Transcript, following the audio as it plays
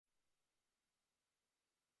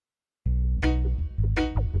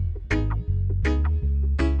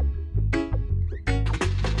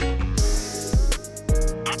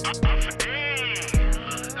What's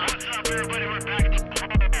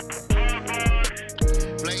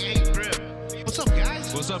up,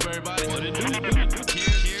 guys? What's up, everybody? What it do?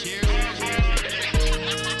 Cheers.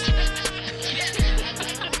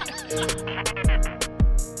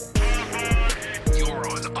 You're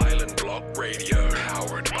on Island Block Radio,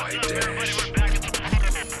 powered by Dash.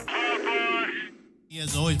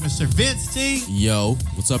 As always, Mr. Vince T. Yo,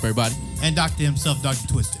 what's up, everybody? And Dr. himself, Dr.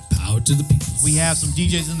 Twisted. Power to the people. We have some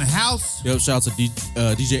DJs in the house. Yo, shout out to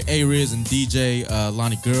DJ A-Riz and DJ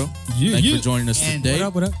Lonnie Girl. Thank you for joining us And today.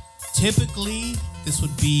 What up? Typically, this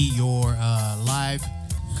would be your live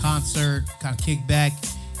concert, kind of kick back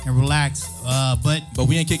and relax. But But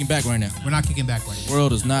we ain't kicking back right now. we're not kicking back right now.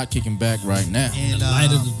 World is not kicking back right now. And, In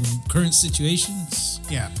light of the current situations,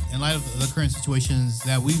 yeah, in light of the current situations,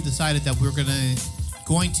 that we've decided that we're going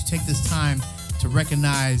to take this time to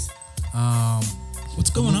recognize what's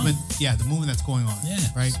the going on? movement. Yeah, the movement that's going on. Yeah.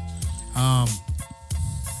 Right.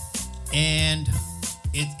 And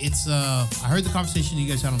it's I heard the conversation you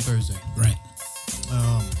guys had on Thursday. Right.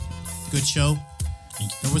 Good show.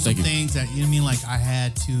 There were some Thank you. things that, you know what I mean, like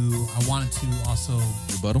I wanted to also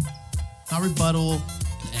Rebuttal? not rebuttal.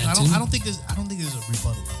 Add I to? don't think there's a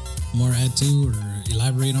rebuttal. More add to or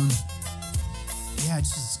elaborate on? Yeah,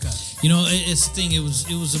 just discuss. You know, it's the thing. It was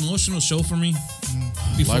an emotional show for me.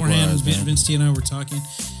 Beforehand, Likewise, man. Vince T and I were talking,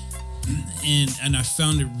 and I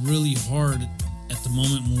found it really hard at the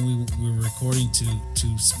moment when we were recording to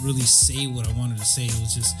really say what I wanted to say. It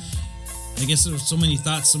was just, I guess there were so many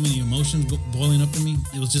thoughts, so many emotions boiling up in me.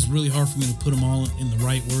 It was just really hard for me to put them all in the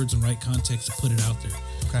right words and right context to put it out there.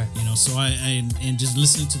 Okay. You know, so I just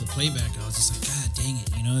listening to the playback, I was just like, God dang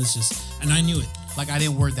it, you know, it's just, and I knew it. Like I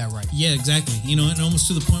didn't word that right. Yeah, exactly. You know, and almost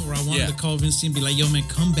to the point where I wanted Yeah. to call Vince T and be like, "Yo, man,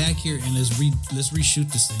 come back here and let's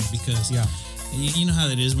reshoot this thing," because Yeah. you know how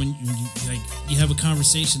that is when you have a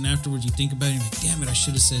conversation afterwards, you think about it, and you're like, "Damn it, I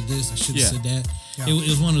should have said this, I should have Yeah. said that." Yeah. It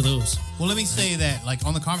was one of those. Well, let me say that, like,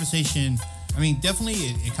 on the conversation, I mean, definitely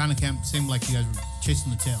it kind of seemed like you guys were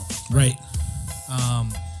chasing the tail. Right.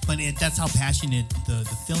 But that's how passionate the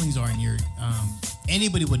feelings are, and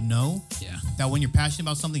anybody would know Yeah. that when you're passionate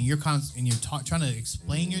about something, you're trying to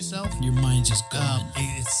explain yourself. Your mind's just going.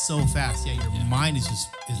 It's so fast. Yeah, your mind is just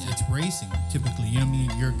it's racing. Typically, you know what I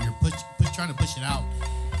mean. You're trying to push it out,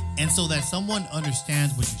 and so that someone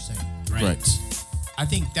understands what you're saying. Right. I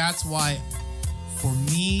think that's why, for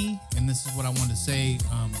me, and this is what I wanted to say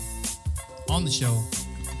on the show,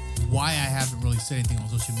 why I haven't really said anything on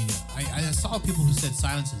social media. I saw people who said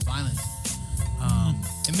silence is violence.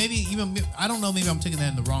 And maybe even, I don't know, maybe I'm taking that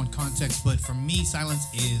in the wrong context, but for me, silence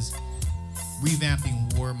is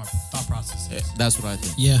revamping where my thought process is. That's what I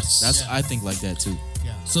think. Yes. I think like that too.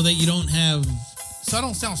 Yeah. So that you don't have. So I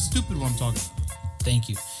don't sound stupid when I'm talking about it. Thank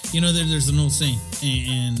you. You know, there's an old saying,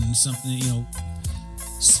 and something, you know,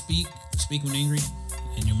 speak when angry,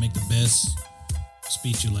 and you'll make the best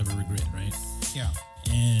speech you'll ever regret, right? Yeah.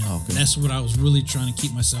 And Okay. that's what I was really trying to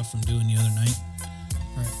keep myself from doing the other night.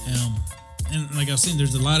 Right. And like I was saying,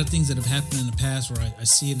 there's a lot of things that have happened in the past where I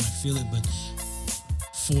see it and I feel it, but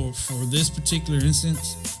for this particular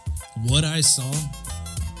instance, what I saw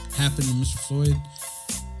happen to Mr. Floyd,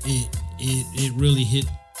 it really hit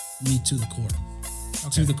me to the core. Okay.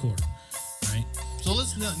 To the core, right? So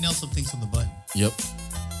let's nail some things on the button. Yep.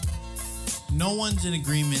 No one's in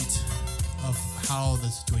agreement of how the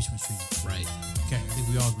situation was treated. Right. Okay, I think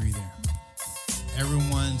we all agree there.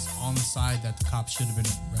 Everyone's on the side that the cops should have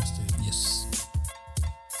been arrested. Yes.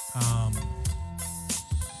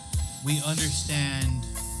 We understand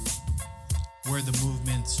where the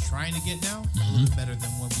movement's trying to get now, a little bit better than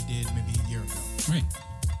what we did maybe a year ago, Right.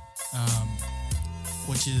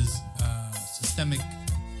 which is systemic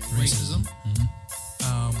racism.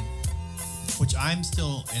 Which I'm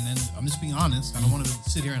still, and then I'm just being honest, I don't want to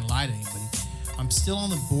sit here and lie to anybody. I'm still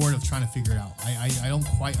on the board of trying to figure it out. I don't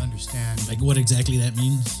quite understand Like what exactly that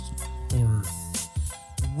means, or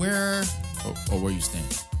where. Or where you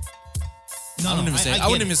stand. No, I wouldn't even say- I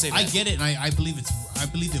wouldn't even say I that. get it, and I believe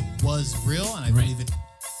it was real, and I Right. believe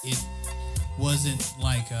it wasn't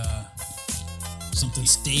like something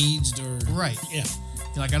staged, or right. Yeah.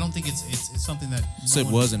 Like I don't think it's something that So it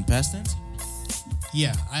was in past tense?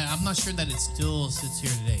 Yeah, I'm not sure that it still sits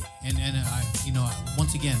here today, and I, you know,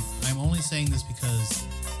 once again, I'm only saying this because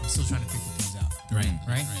I'm still trying to figure things out. Right.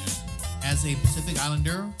 Right. As a Pacific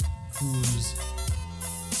Islander who's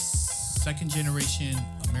second generation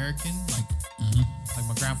American, like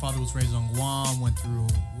my grandfather was raised on Guam, went through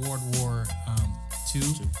World War II,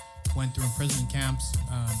 went through imprisonment camps,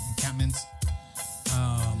 encampments.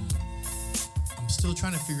 I'm still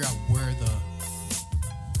trying to figure out where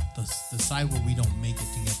the the side where we don't make it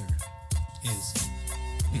together is.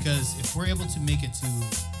 Because if we're able to make it to,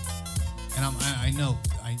 and I know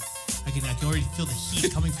I can already feel the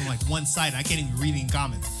heat coming from like one side. I can't even read any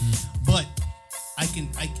comments, but I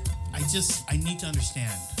need to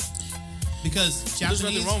understand. Because There's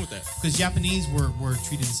nothing wrong with that. Because Japanese were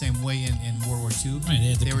treated the same way in World War II.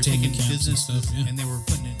 Right, they were taking business and they were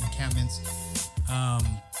putting it in encampments.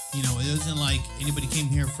 It wasn't like anybody came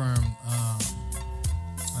here from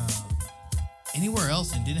anywhere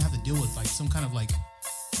else and didn't have to deal with like some kind of like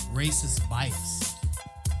racist bias.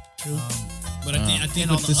 True. But I think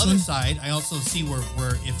and on with the this other one, side, I also see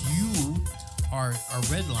where if you are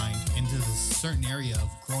redlined into this certain area of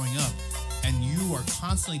growing up, and you are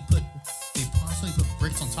constantly put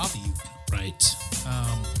bricks on top of you, right?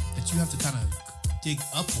 That you have to kind of dig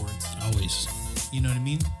upwards. Always. You know what I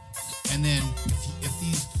mean? And then if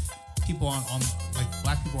these people on like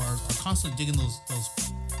black people are constantly digging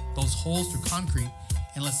those holes through concrete,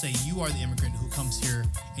 and let's say you are the immigrant who comes here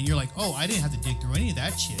and you're like, oh, I didn't have to dig through any of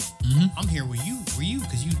that shit. Mm-hmm. I'm here with you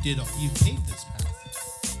because you paved this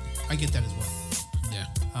path. I get that as well. Yeah.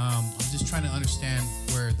 I'm just trying to understand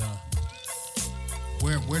where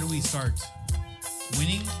do we start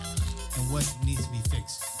winning and what needs to be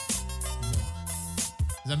fixed more.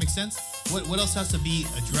 Does that make sense? What else has to be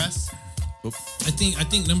addressed? I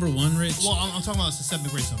think number one, Rich. Well, I'm talking about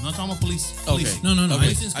systemic racism. I'm not talking about police. Okay. Policing. No. Okay.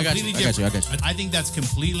 Policing's I got you. completely different. I got you. I think that's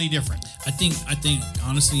completely different. I think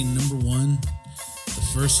honestly, number one, the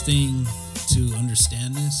first thing to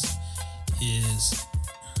understand this is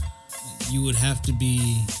you would have to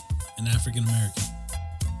be an African American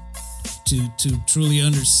to truly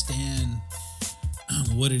understand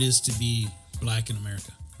what it is to be black in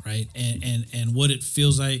America, right? And what it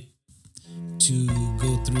feels like to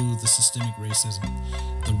go through the systemic racism,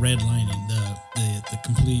 the redlining, the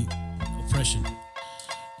complete oppression,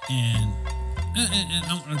 and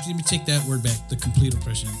let me take that word back, the complete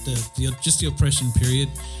oppression, just the oppression period.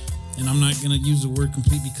 And I'm not going to use the word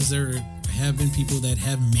complete because there have been people that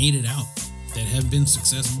have made it out, that have been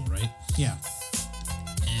successful, right? Yeah.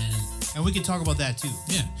 And we can talk about that too.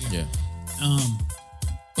 Yeah.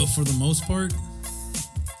 But for the most part,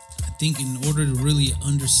 I think in order to really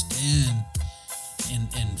understand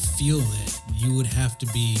and feel that, you would have to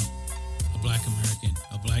be a black American,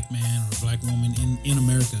 a black man or a black woman in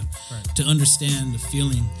America, right, to understand the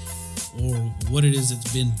feeling or what it is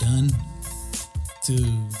that's been done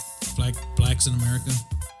to blacks in America,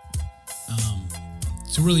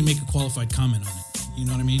 to really make a qualified comment on it. You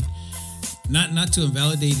know what I mean? Not to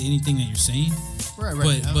invalidate anything that you're saying, right.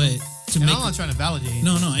 But to and make I'm not trying to validate.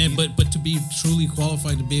 No, but to be truly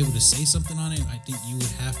qualified to be able to say something on it, I think you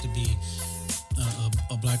would have to be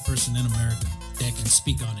a black person in America that can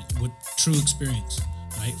speak on it with true experience,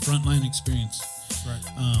 right? Frontline experience, right?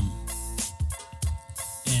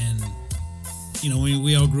 And when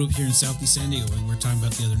we all grew up here in Southeast San Diego, we were talking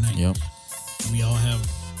about the other night. Yep. We all have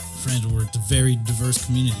friends. We're a very diverse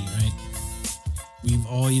community, right? We've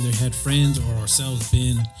all either had friends or ourselves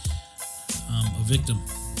been a victim,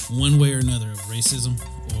 one way or another, of racism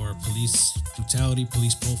or police brutality,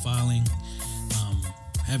 police profiling,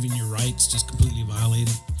 having your rights just completely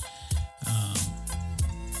violated.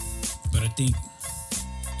 But I think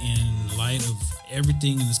in light of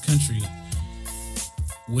everything in this country,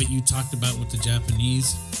 what you talked about with the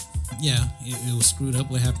Japanese, it was screwed up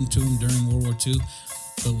what happened to them during World War II.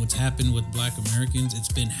 But what's happened with black Americans,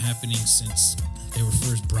 it's been happening since they were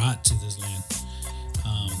first brought to this land.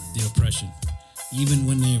 The oppression. Even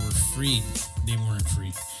when they were freed, they weren't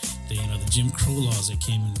free. The Jim Crow laws that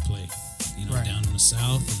came into play, right, down in the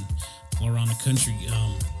South and all around the country,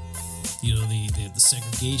 the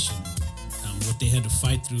segregation, what they had to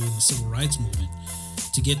fight through in the civil rights movement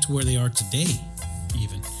to get to where they are today,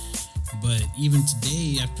 even. But even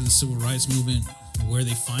today, after the civil rights movement, where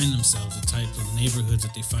they find themselves, the type of neighborhoods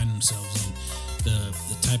that they find themselves in,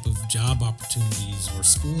 the type of job opportunities or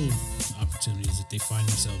school opportunities that they find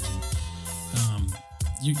themselves in,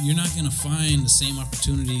 you're not going to find the same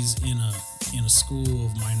opportunities in a school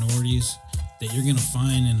of minorities that you're going to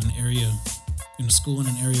find in a school in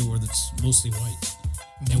an area where it's mostly white,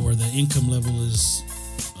 and where the income level is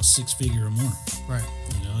a six-figure or more. Right.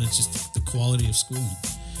 It's just the quality of schooling,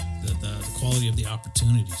 the quality of the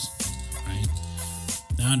opportunities, right?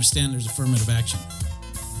 Now, I understand there's affirmative action,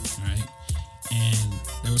 all right? And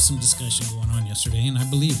there was some discussion going on yesterday, and I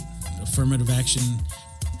believe affirmative action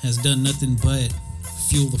has done nothing but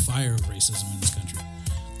fuel the fire of racism in this country.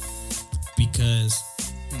 Because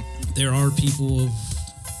there are people of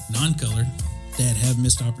non-color that have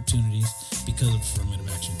missed opportunities because of affirmative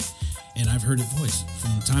action. And I've heard it voiced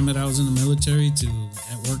from the time that I was in the military to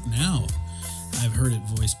at work now. I've heard it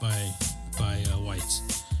voiced by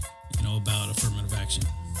whites, about affirmative action.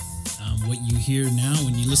 What you hear now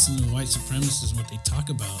when you listen to white supremacists and what they talk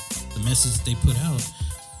about, the message that they put out,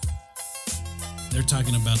 they're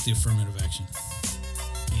talking about the affirmative action.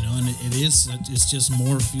 And it's just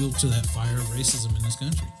more fuel to that fire of racism in this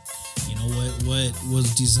country. What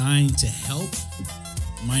was designed to help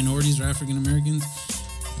minorities or African Americans,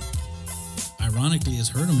 ironically, has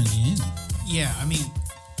hurt them in the end. Yeah, I mean,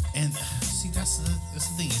 and see, that's the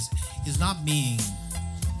thing is not being,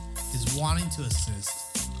 is wanting to assist,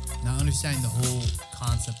 not understanding the whole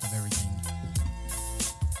concept of everything.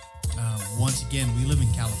 Once again, we live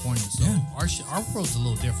in California, so our world's a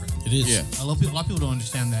little different. It is. Yeah. A lot of people don't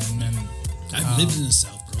understand that, and then I've lived in the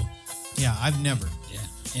South, bro. Yeah, I've never. Yeah,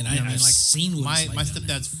 and I've seen what my it's like my down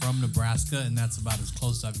there. stepdad's from Nebraska, and that's about as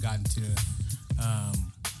close as I've gotten to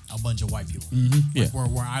a bunch of white people. Mm-hmm. Yeah.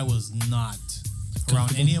 Where I was not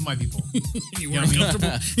around any of my people. You know weren't what I mean?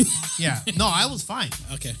 comfortable. Yeah, no, I was fine.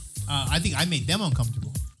 Okay. I think I made them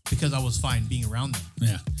uncomfortable because I was fine being around them.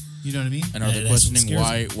 Yeah. You know what I mean? And are they that's what questioning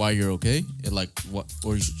scares why you're okay? Like what,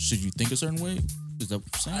 or should you think a certain way? Is that what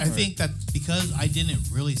you're saying? I think that because I didn't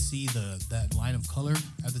really see that line of color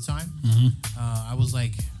at the time, I was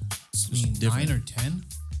like, different. 9 or 10. You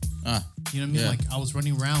know what I mean? Yeah. Like I was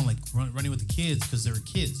running around, like running with the kids because they were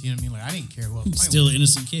kids. You know what I mean? Like I didn't care who I was playing Still with. an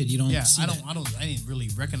innocent kid. You don't. Yeah, See I that. didn't really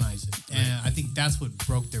recognize it, and I think that's what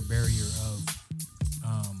broke their barrier of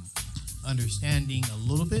understanding a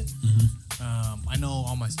little bit. I know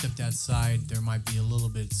on my stepdad's side there might be a little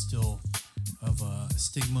bit still of a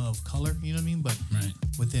stigma of color. You know what I mean? But Right.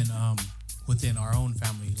 within our own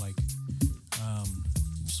family, like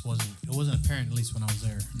it wasn't apparent, at least when I was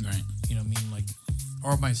there. Right. You know what I mean? Like,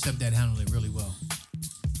 or my stepdad handled it really well.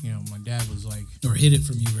 You know, my dad was like, Or hid it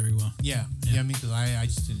from you very well. yeah, you know what I mean? Because I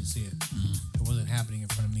just didn't see it. It wasn't happening in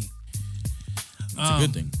front of me. it's a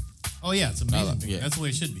good thing. Oh yeah, it's amazing. yeah. That's the way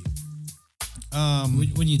it should be.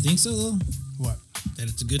 When you think so, though, What? that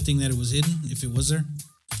it's a good thing that it was hidden if it was there.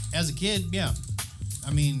 As a kid, yeah.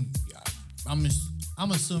 I mean,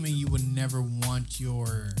 I'm assuming you would never want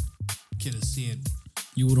your kid to see it.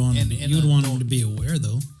 You would want And- them, and you would a want them adult- to be aware,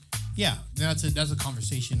 though, Yeah, that's a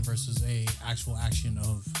conversation versus a actual action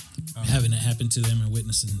of having it happen to them and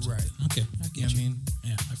witnessing. Right. Okay. I you get know what I mean?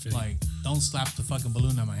 Yeah, I feel Like, don't slap the fucking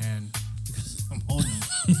balloon on my hand because I'm holding it.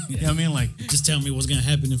 You know what I mean? Like, you. Just tell me what's gonna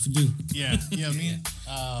happen if you do. yeah, you know what I mean?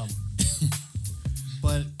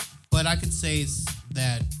 But I could say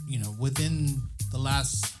that, within the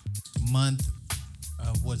last month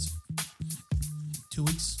of what's 2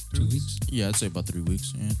 weeks? 2 weeks. Yeah, I'd say about 3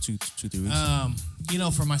 weeks. Yeah, 3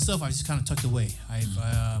 weeks. For myself, I just kind of tucked away.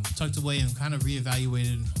 I've tucked away and kind of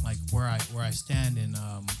reevaluated like where I stand and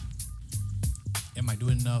am I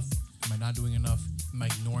doing enough? Am I not doing enough? Am I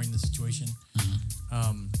ignoring the situation?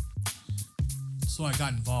 So I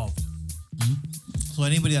got involved. So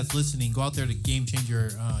anybody that's listening, go out there to Game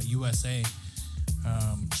Changer USA.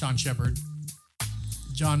 Sean Shepard,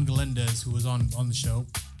 John Galendez, who was on the show.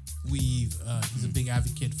 He's a big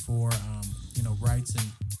advocate for rights and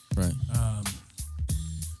right.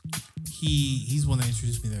 he's one that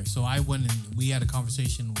introduced me there. So I went and we had a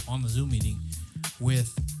conversation on the Zoom meeting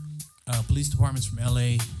with police departments from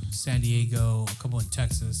LA, San Diego, a couple in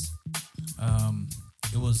Texas.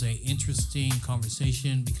 It was an interesting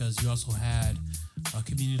conversation because you also had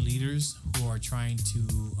community leaders who are trying to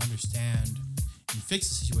understand and fix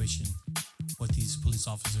the situation with these police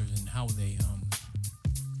officers and how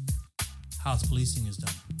policing is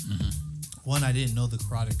done. One, I didn't know the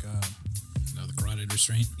carotid. The carotid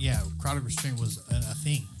restraint. Yeah, carotid restraint was a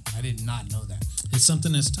thing. I did not know that. It's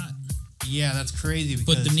something that's taught. Yeah, that's crazy.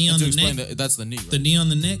 Because, But the knee on To the explain neck, that, that's the knee. Right? the knee on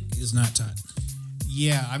the neck is not taught.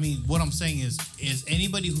 yeah, I mean, what I'm saying is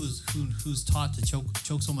anybody who's taught to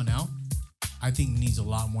choke someone out, I think needs a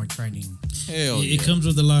lot more training. Hell yeah. It comes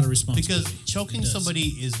with a lot of responsibility. Because choking It does. somebody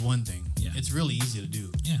is one thing. Yeah. It's really easy to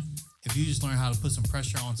do. Yeah. If you just learn how to put some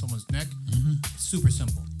pressure on someone's neck, Mm-hmm. it's super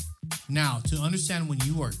simple. Now, to understand when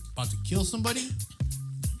you are about to kill somebody,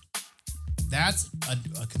 that's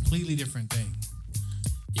a completely different thing.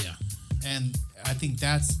 Yeah. And I think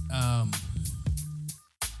that's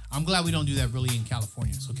I'm glad we don't do that really in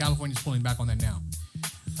California. So California's pulling back on that now.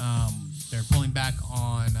 They're pulling back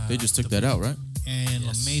on They just took that out, right? and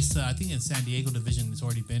Yes. La Mesa. I think in San Diego division it's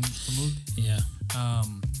already been removed. Yeah.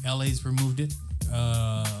 LA's removed it.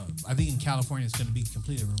 I think in California it's going to be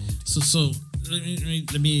completely removed. So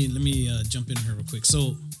let me jump in here real quick.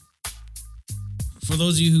 So for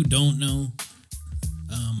those of you who don't know,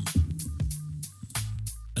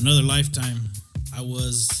 Another Lifetime I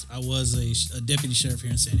was a deputy sheriff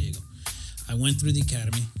here in San Diego. I went through the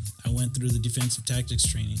academy. I went through the defensive tactics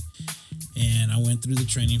training, and I went through the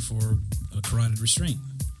training for a carotid restraint.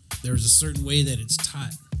 There's a certain way that it's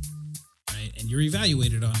taught, right? And you're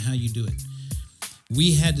evaluated on how you do it.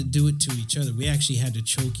 We had to do it to each other. We actually had to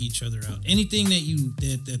choke each other out. Anything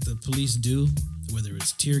that the police do, whether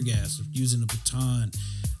it's tear gas, using a baton,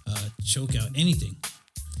 choke out, anything,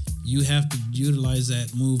 you have to utilize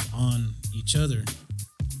that move on each other.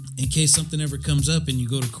 In case something ever comes up and you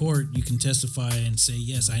go to court, you can testify and say,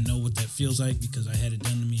 yes, I know what that feels like because I had it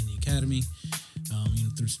done to me in the academy,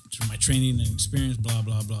 through my training and experience, blah,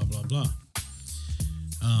 blah, blah, blah, blah.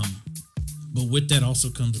 But with that also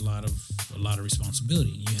comes a lot of responsibility.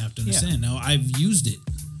 You have to understand. Now, I've used it,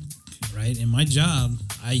 right? In my job,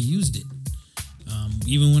 I used it.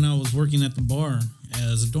 Even when I was working at the bar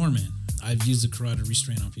as a doorman, I've used the carotid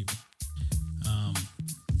restraint on people.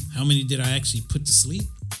 How many did I actually put to sleep?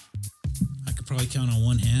 I could probably count on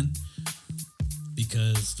one hand,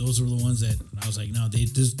 because those were the ones that I was like, no,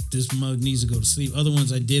 this mug needs to go to sleep. Other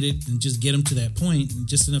ones I did it and just get them to that point, and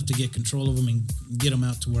just enough to get control of them and get them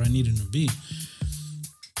out to where I needed them to be.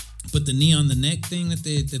 But the knee on the neck thing that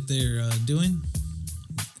they're doing,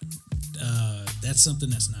 that's something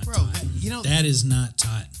that's not taught. That is not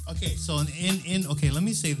taught. Okay, so okay, let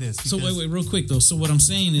me say this. So wait, real quick though. So what I'm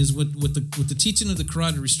saying is, with the teaching of the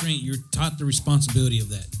carotid restraint, you're taught the responsibility of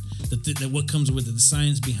that. That what comes with it, the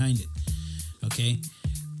science behind it. Okay,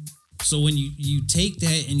 so when you take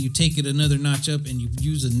that and you take it another notch up and you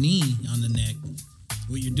use a knee on the neck,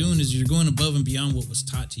 what you're doing is you're going above and beyond what was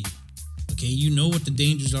taught to you. Okay, you know what the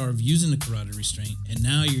dangers are of using the carotid restraint, and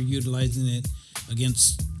now you're utilizing it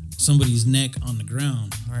against somebody's neck on the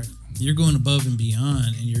ground. All right. You're going above and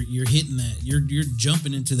beyond, and you're hitting that. You're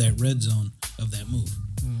jumping into that red zone of that move.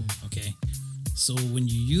 Okay, so when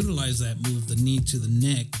you utilize that move, the knee to the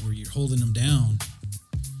neck, where you're holding them down,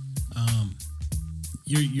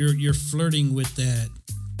 you're flirting with that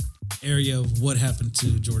area of what happened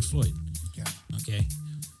to George Floyd. Yeah. Okay,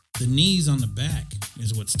 the knees on the back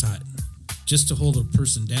is what's taught, just to hold a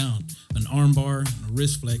person down. An arm bar and a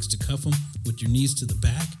wrist flex to cuff them with your knees to the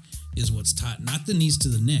back is what's taught, not the knees to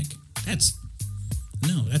the neck. That's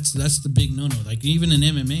the big no-no. Like even in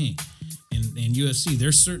MMA and UFC,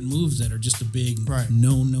 there's certain moves that are just a big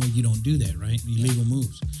no, you don't do that, right? Illegal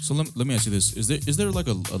moves. So let me ask you this: is there like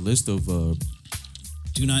a list of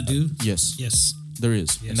do not do? Yes, there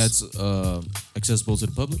is, and that's accessible to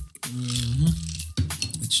the public. Mm-hmm.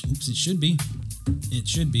 It should be. It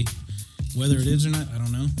should be. Whether it is or not, I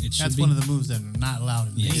don't know. It should That's be. one of the moves that are not allowed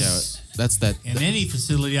in any. Yeah, that's that. In any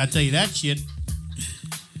facility, I tell you that shit.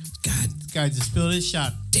 God, this guy just spilled his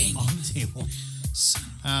shot on the table.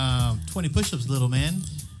 20 push-ups, little man.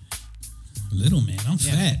 Little man, I'm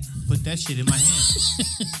fat. Put that shit in my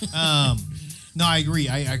hand. No, I agree.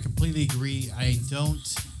 I completely agree. I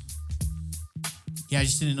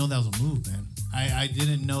just didn't know that was a move, man. I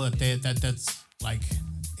didn't know that's like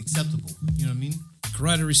acceptable. You know what I mean?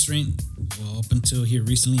 Carotid restraint, well, up until here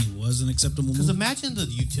recently, it was an acceptable move. Because imagine the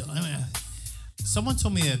utility. I mean, someone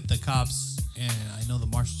told me that the cops, and I know the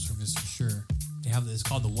Marshal Service for sure, they have it's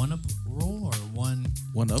called the one-up rule or one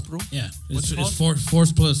up rule. Yeah, What's it it's called?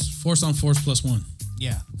 force on force plus one.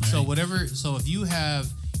 Yeah. Right. So whatever. So if you have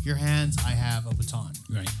your hands, I have a baton.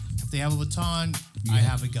 Right. If they have a baton, I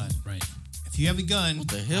have a gun. Right. If you have a gun, What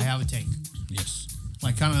the hell? I have a tank. Yes.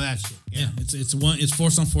 Like kind of that shit. Yeah. It's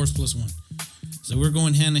force on force plus one. So we're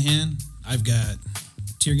going hand to hand. I've got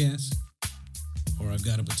tear gas, or I've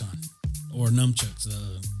got a baton, or nunchucks.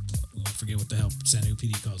 I forget what the hell San Diego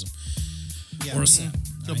PD calls them. Yeah. Or a sap.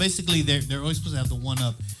 So basically, they're always supposed to have the one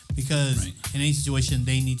up because in any situation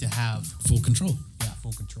they need to have Full control.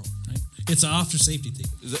 full control. Right. It's an officer safety thing.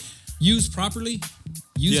 Is that, Used properly.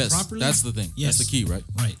 Used properly. that's the thing. Yes. That's the key, right?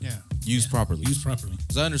 Right. Yeah. Used properly. Used properly.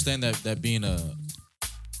 Because I understand that being a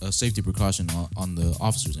safety precaution on the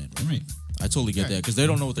officer's end, right? Right. I totally get that because they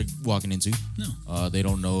don't know what they're walking into. No. They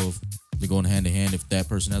don't know if they're going hand to hand if that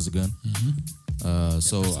person has a gun. Mm-hmm.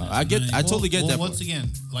 So I totally get that. Once part. again,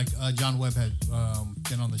 like John Webb had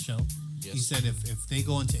been on the show, Yes. he said if they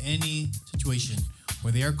go into any situation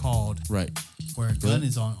where they are called, Right. where a gun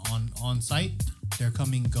is on site, they're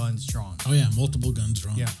coming guns drawn. Oh yeah, multiple guns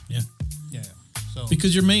drawn. Yeah. Yeah. Yeah. So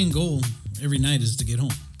Because your main goal every night is to get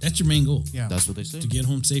home. That's your main goal. yeah. That's what they said. To get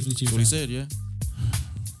home safely to your That's what he family. said. Yeah.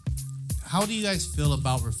 How do you guys feel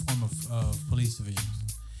about reform of police divisions,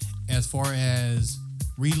 as far as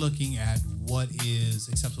relooking at what is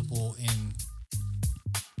acceptable in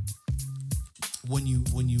when you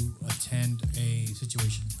attend a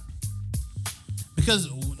situation? Because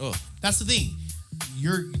that's the thing.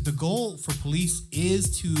 the goal for police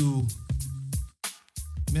is to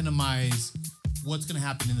minimize what's going to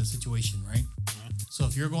happen in the situation, right? So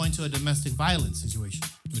if you're going to a domestic violence situation,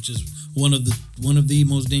 which is one of the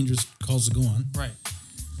most dangerous calls to go on. right?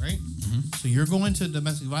 So you're going to a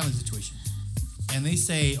domestic violence situation, and they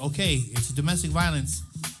say, okay, it's a domestic violence.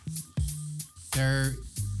 There are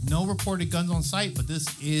no reported guns on site, but this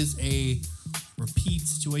is a repeat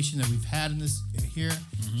situation that we've had in this here.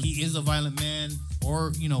 He is a violent man,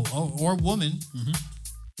 or or woman.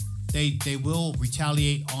 They will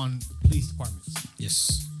retaliate on police departments.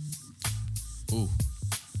 Yes. Ooh.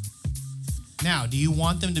 Now, do you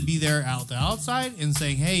want them to be there out the outside and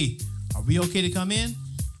saying, "Hey, are we okay to come in?"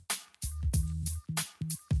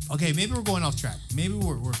 Okay, maybe we're going off track. Maybe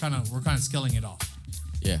we're kind of scaling it off.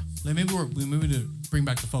 Yeah. Like maybe we need to bring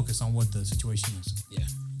back the focus on what the situation is. Yeah.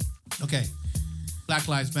 Okay, Black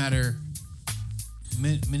Lives Matter,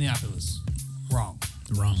 Minneapolis, wrong.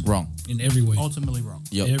 Wrong. In every way. Ultimately wrong.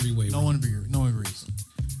 Yep. Every way. No one agrees.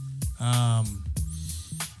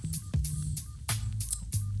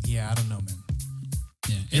 Yeah, I don't know, man.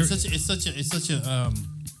 Yeah. It's such a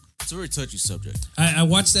It's a very touchy subject. I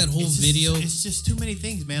watched that whole video. It's just too many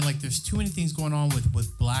things, man. Like there's too many things going on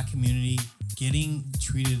with Black community getting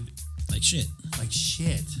treated like shit.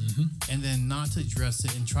 And then not to address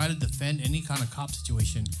it and try to defend any kind of cop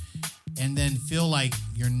situation, and then feel like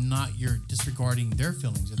you're disregarding their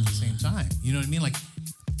feelings at the same time. You know what I mean? Like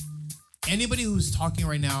anybody who's talking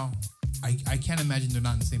right now, I can't imagine they're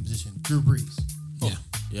not in the same position. Drew Brees.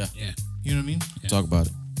 Yeah. You know what I mean? Yeah. Talk about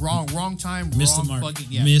it. Wrong time, Missed wrong the mark. fucking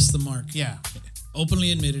yeah. Missed the mark. Yeah.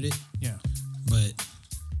 Openly admitted it, Yeah. but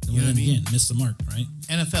You know what I mean? again, missed the mark, right?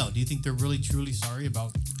 NFL, do you think they're really truly sorry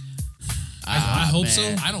about I hope so.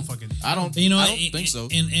 I don't fucking I don't think so.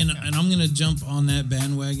 And I'm gonna jump on that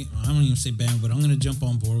bandwagon. I don't even say band, but I'm gonna jump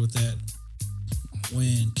on board with that.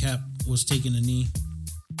 When Cap was taking a knee,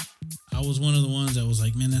 I was one of the ones that was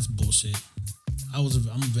like, man, that's bullshit. I'm a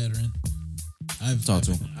veteran. I've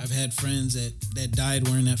had friends that died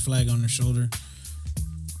wearing that flag on their shoulder,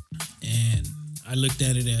 and I looked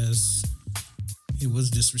at it as it was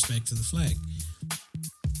disrespect to the flag.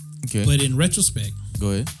 Okay. But in retrospect,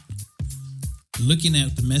 Go ahead. looking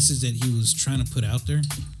at the message that he was trying to put out there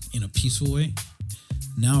in a peaceful way,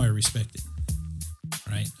 now I respect it.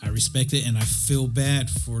 Right? I respect it, and I feel bad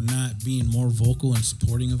for not being more vocal and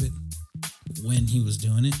supporting of it when he was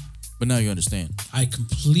doing it. But now you understand. I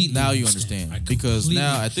completely Now you understand. I Because completely-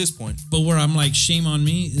 now at this point, But where I'm like, shame on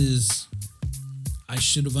me is I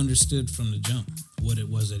should have understood from the jump what it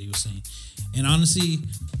was that he was saying. And honestly,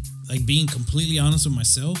 like being completely honest with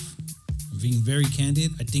myself, being very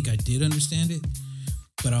candid, I think I did understand it.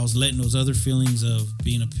 But I was letting those other feelings of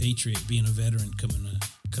being a patriot, being a veteran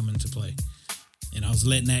come into play. And I was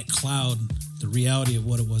letting that cloud the reality of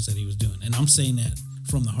what it was that he was doing. And I'm saying that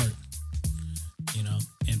from the heart. You know,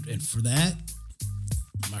 and for that,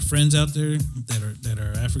 my friends out there that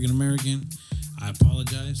are African American, I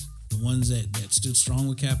apologize. The ones that stood strong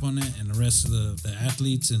with Cap on that, and the rest of the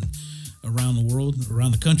athletes and around the world,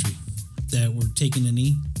 around the country that were taking the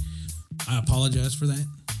knee, I apologize for that.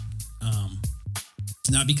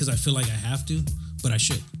 Not because I feel like I have to, but I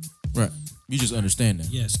should. right? You just understand that.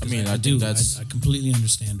 Yes, I mean, I think do. that's. I completely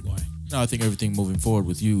understand why. No, I think everything moving forward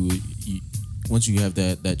with you, once you have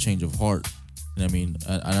that change of heart, and I mean,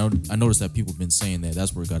 I noticed that people have been saying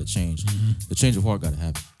that's where it got to change. The change of heart got to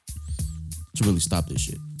happen to really stop this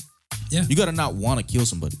shit. Yeah. You got to not want to kill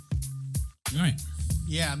somebody. Right.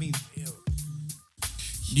 Yeah, I mean,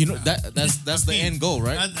 You know that's the end goal,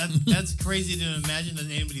 right? that's crazy to imagine that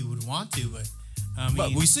anybody would want to, but I mean,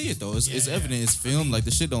 But we see it though. It's evident. It's filmed. Like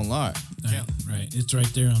the shit don't lie. Yeah. Right. It's right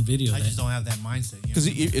there on video. I just don't have that mindset. Because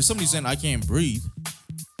if somebody's saying I can't breathe,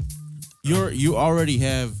 you already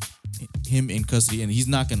have him in custody, and he's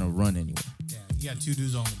not gonna run anywhere. Yeah, you got two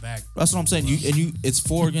dudes on the back. That's what I'm saying. It's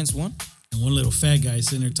 4 against 1. And one little fat guy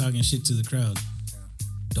sitting there talking shit to the crowd.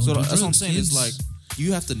 Don't So do that's what I'm drugs, saying. kids. It's like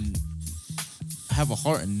you have to have a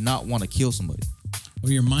heart and not want to kill somebody. Or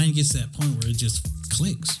your mind gets to that point where it just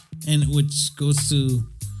clicks. And which goes to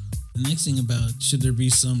the next thing about should there be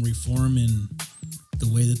some reform in the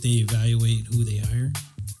way that they evaluate who they hire?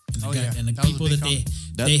 And and the That was a people big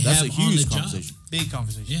that they That's have a on the huge job. conversation. Big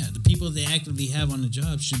conversation. Yeah, the people they actively have on the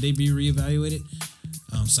job, should they be reevaluated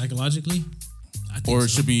psychologically? I think Or it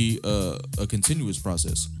so. should be a continuous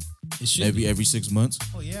process. It should Maybe be. every 6 months.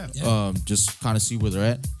 Oh yeah. Yeah. Just kind of see where they're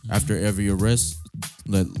at after every arrest.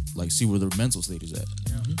 Like see where their mental state is at.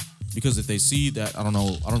 Because if they see that, I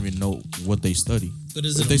don't even know what they study. But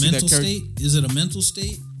is If it they a see that mental charac- state? Is it a mental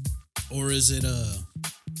state, or is it a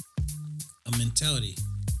mentality,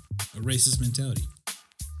 a racist mentality?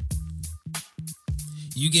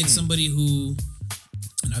 You get somebody who,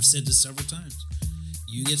 and I've said this several times,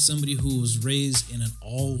 you get somebody who was raised in an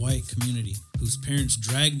all-white community, whose parents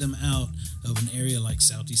dragged them out of an area like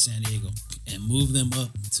Southeast San Diego and moved them up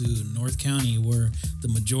to North County, where the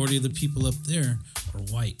majority of the people up there are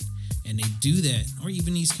white. And they do that, or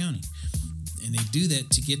even East County, and they do that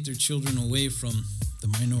to get their children away from the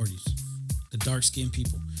minorities, the dark-skinned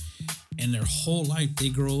people. And their whole life, they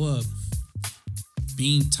grow up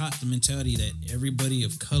being taught the mentality that everybody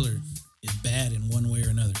of color is bad in one way or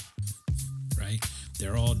another, right?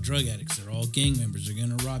 They're all drug addicts. They're all gang members. They're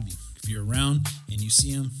going to rob you. If you're around and you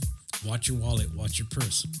see them, watch your wallet, watch your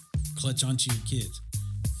purse, clutch onto your kids.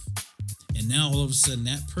 And now all of a sudden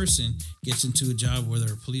that person gets into a job where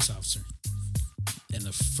they're a police officer. And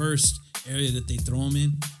the first area that they throw them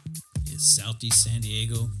in is Southeast San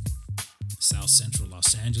Diego, South Central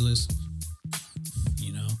Los Angeles,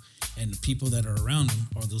 you know, and the people that are around them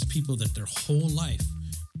are those people that their whole life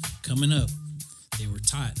coming up, they were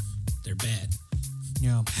taught they're bad.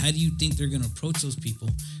 Yeah. How do you think they're going to approach those people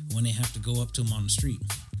when they have to go up to them on the street?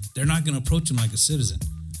 They're not going to approach them like a citizen.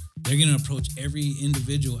 They're going to approach every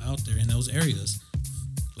individual out there in those areas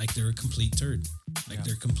like they're a complete turd, like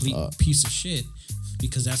they're a complete piece of shit,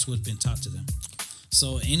 because that's what's been taught to them.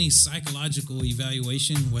 So any psychological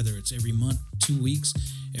evaluation, whether it's every month, 2 weeks,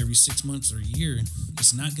 every 6 months or a year,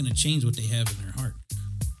 it's not going to change what they have in their heart.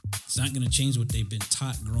 It's not going to change what they've been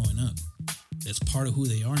taught growing up. That's part of who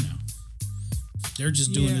they are now. They're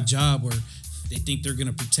just doing a job where they think they're going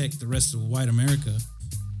to protect the rest of white America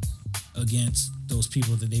against those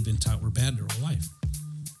people that they've been taught were bad their whole life.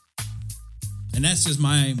 And that's just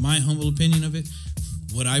my humble opinion of it.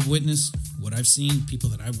 What I've witnessed, what I've seen, people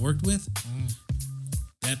that I've worked with,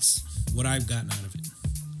 that's what I've gotten out of it.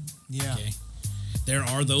 Yeah. Okay. There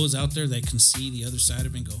are those out there that can see the other side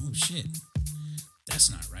of it and go, oh shit,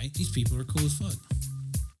 that's not right. These people are cool as fuck.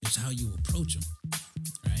 It's how you approach them,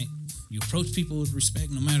 right? You approach people with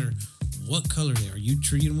respect no matter what color they are. You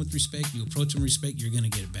treat them with respect, you approach them with respect, you're going to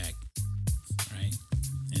get it back, right?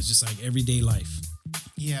 And it's just like everyday life.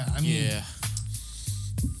 Yeah, I mean,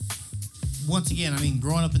 once again, I mean,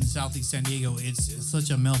 growing up in Southeast San Diego, it's such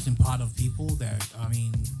a melting pot of people that, I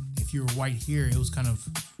mean, if you were white here, it was kind of...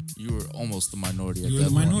 You were almost the minority. You were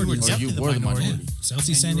the minority. Or you were the minority.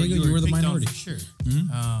 Southeast San Diego, you were the minority. For sure.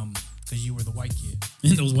 Because you were the white kid.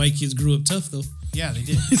 And those white kids grew up tough, though. Yeah, they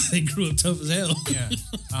did. They grew up tough as hell. Yeah.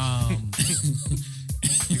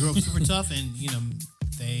 They grew up super tough, and, you know,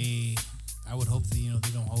 I would hope that, you know, they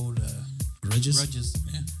don't hold grudges.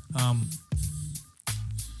 Yeah.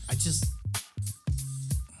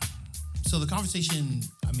 So the conversation,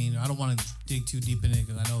 I mean, I don't want to dig too deep in it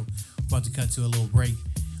because I know we're about to cut to a little break.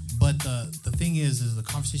 But the thing is the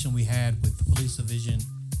conversation we had with the police division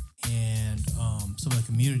and some of the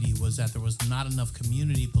community was that there was not enough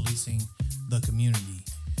community policing the community.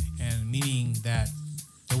 And meaning that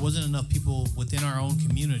there wasn't enough people within our own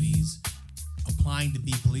communities applying to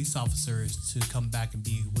be police officers to come back and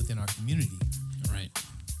be within our community. Right.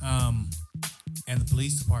 And the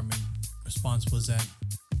police department response was that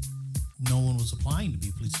no one was applying to be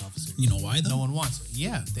a police officer. You know why, though? No one wants it.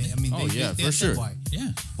 Yeah. They for said sure. why.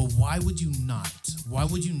 Yeah. But why would you not? Why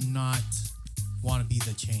would you not want to be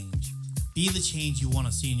the change? Be the change you want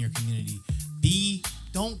to see in your community.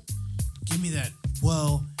 Don't give me that,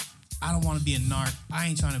 well, I don't want to be a narc. I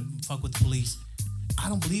ain't trying to fuck with the police. I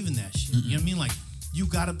don't believe in that shit. Mm-hmm. You know what I mean? Like, you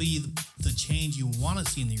got to be the change you want to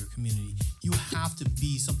see in your community. You have to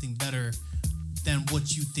be something better than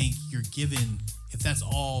what you think you're given. If that's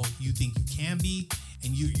all you think you can be,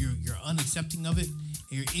 and you're unaccepting of it, and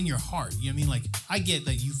you're in your heart. You know what I mean? Like, I get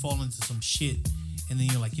that you fall into some shit, and then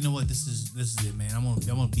you're like, you know what? This is it, man. I'm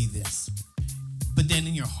gonna be this. But then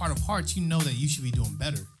in your heart of hearts, you know that you should be doing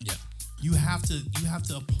better. Yeah. You have to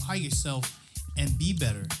apply yourself and be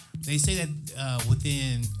better. They say that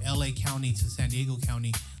within LA County to San Diego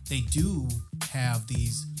County, they do have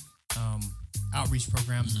these outreach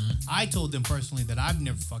programs. Mm-hmm. I told them personally that I've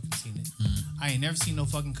never fucking seen it. Mm-hmm. I ain't never seen no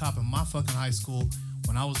fucking cop in my fucking high school.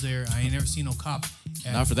 When I was there, I ain't never seen no cop.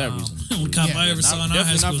 Not for that reason. The only cop I ever saw in our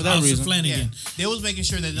high school was Officer Flanagan. Yeah. They was making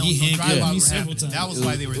sure that no He drive-by me were several happening. times. That was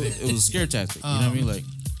why they were there. It was a scare tactic. You know what I mean? Like,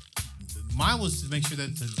 mine was to make sure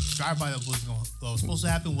that the drive-by that was supposed to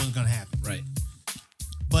happen wasn't going to happen. Right.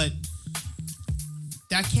 But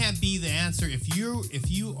that can't be the answer. If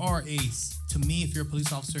you are if you're a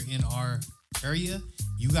police officer in our area,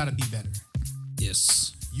 you got to be better.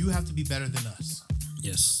 Yes. You have to be better than us.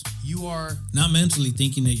 Yes. You are not mentally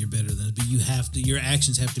thinking that you're better than us, but you have to. Your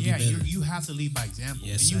actions have to be better. You have to lead by example,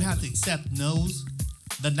 yes, and you have to accept no's,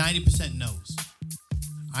 the 90% no's.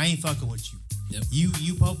 I ain't fucking with you. Yep.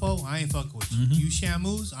 You Popo, I ain't fucking with you. You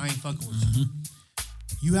Shamus, I ain't fucking with you.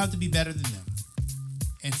 You have to be better than them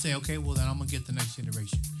and say, okay, well then I'm gonna get the next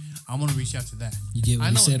generation. I'm gonna reach out to that. You get what I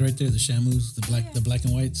he know- said right there, the Shamus, the black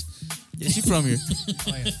and whites. Yeah, she from here. Oh,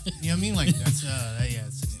 yeah. You know what I mean? Like that's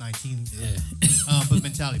 619. But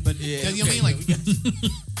mentality. But you know what I mean? Like,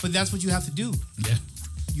 but that's what you have to do. Yeah.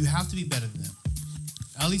 You have to be better than them.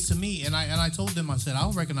 At least to me. And I told them, I said, I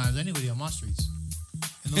don't recognize anybody on my streets.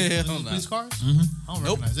 In Hell those no. police cars, Mm-hmm. I don't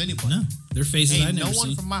recognize anybody. No, their faces I Ain't never no one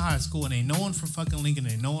seen. from my high school, and ain't no one from fucking Lincoln,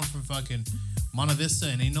 ain't no one from fucking Monta Vista,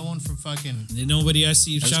 and ain't no one from fucking. There's nobody I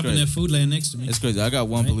see That's shopping crazy. at Food Land next to me. It's crazy. I got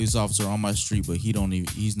one Right. police officer on my street, but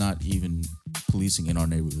he's not even policing in our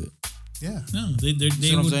neighborhood. Yeah. No, they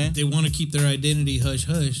See what I'm saying? they want to keep their identity hush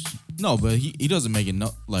hush. No, but he doesn't make it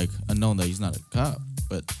known that he's not a cop.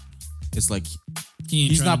 But it's like He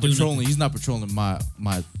ain't he's trying not to do patrolling. nothing. He's not patrolling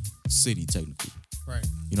my city technically. Right.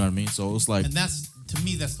 You know what I mean? So it's like And that's, to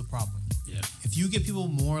me, that's the problem. Yeah. If you get people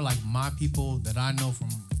more like my people that I know from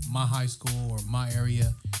my high school or my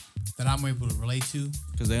area that I'm able to relate to,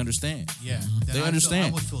 because they understand. yeah, then They I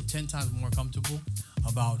understand. would feel 10 times more comfortable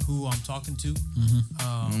about who I'm talking to.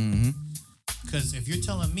 Because if you're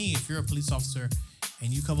telling me, if you're a police officer and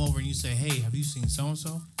you come over and you say, hey, have you seen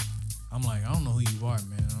so-and-so? I'm like, I don't know who you are,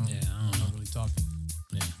 man. I don't I'm know. not really talking.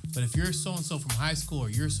 Yeah. But if you're so-and-so from high school or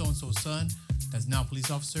you're so-and-so's son that's now a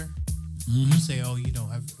police officer, Mm-hmm. you say, oh, you know,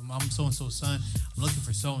 I'm so-and-so's son. I'm looking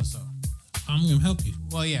for so-and-so. I'm gonna help you.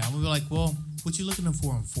 Well, yeah. I'm going to be like, well, what you looking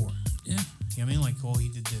for him for? Yeah. You know what I mean? Like, oh, he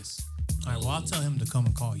did this. All right, well, I'll tell him to come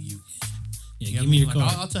and call you. Yeah. You know Give what me I your mean? Like,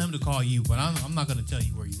 card. I'll tell him to call you, but I'm not going to tell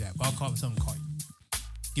you where he's at. But I'll tell him to call you.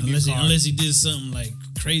 Give me Unless your card. unless he did something like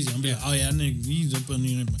crazy, I'm be like, oh yeah, he's up on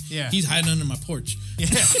the Yeah. he's hiding under my porch. Yeah.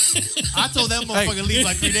 I told that motherfucker leave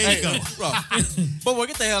like 3 days ago. bro. But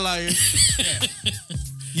get the hell out of here.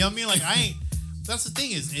 You know what I mean? Like, I ain't. That's the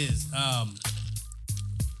thing is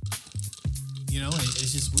you know,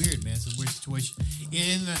 it's just weird, man. It's a weird situation.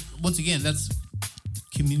 And once again, that's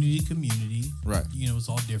community to community. Right. You know, it's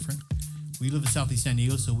all different. We live in Southeast San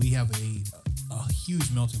Diego, so we have a huge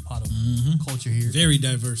melting pot of culture here. Very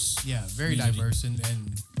diverse. Yeah, very community. diverse. And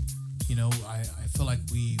you know, I feel like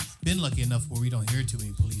we've been lucky enough where we don't hear too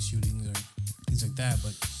many police shootings or things like that.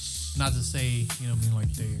 But not to say, you know what I mean,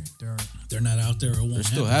 like They're not out there or won't They're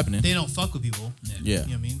still happen. happening. they don't fuck with people. Yeah. You know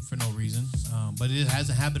what I mean? For no reason. But it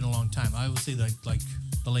hasn't happened in a long time. I would say like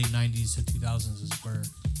the late 90s to 2000s is where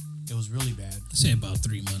it was really bad. Say about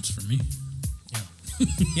 3 months for me. Yeah.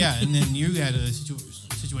 Yeah, and then you had a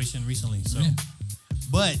situation recently. So, Yeah.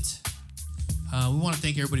 But we want to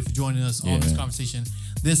thank everybody for joining us Yeah, on this man. conversation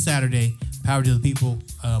this Saturday. Power to the People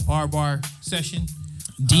Power Bar session.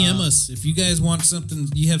 DM us if you guys want something.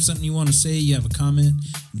 You have something you want to say. You have a comment.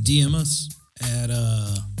 DM us at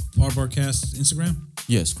Parbarcast Instagram.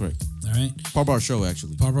 Yes, correct. All right, Par Bar Show,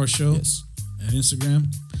 actually. Parbar Show Yes. at Instagram.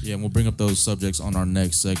 Yeah, and we'll bring up those subjects on our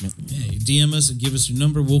next segment. Yeah, you DM us and give us your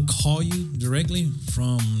number. We'll call you directly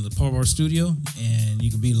from the Parbar studio, and you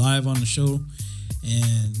can be live on the show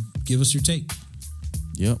and give us your take.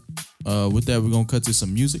 Yep. With that, we're going to cut to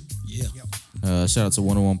some music. Yeah, Shout out to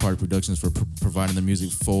 101 Party Productions for providing the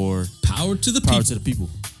music for power to the Power people. to the People.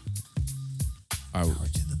 All right, Power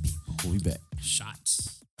to the People. we'll be back.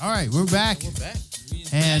 Shots. All right, we're back.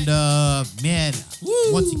 And man,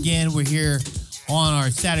 once again, we're here on our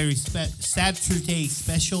Saturday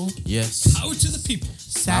special. Yes. Power to the people.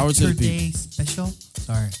 Power to the Saturday special.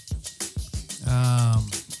 Sorry.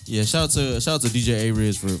 Yeah, shout out to DJ A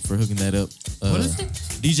Riz for hooking that up. What is it?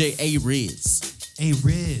 DJ A Riz. A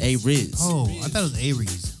Riz. A Riz. Oh, I thought it was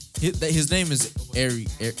Aries. His name is A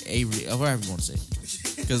Riz, however you want to say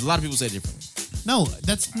it. Because a lot of people say it differently. No,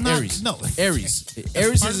 that's not. Aries. No. Aries.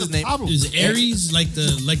 Aries Part is of his the name. problem. Is Aries like the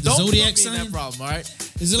Don't put zodiac me in sign? that problem, all right?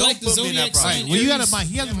 Is it Don't like the put me in that zodiac problem. sign? Well, you got a Aries? mic.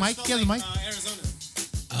 He has a mic. He has a mic. Arizona.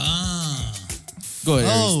 Ah, Go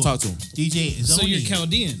ahead, Oh, Aries. Talk to him. DJ is so you're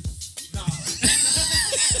Chaldean.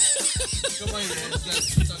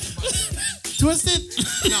 Twisted.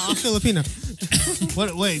 No, I'm Filipino.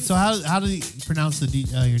 What? Wait. So how do you pronounce your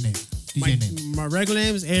name? DJ name. My regular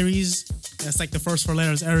name is Aries. That's like the first four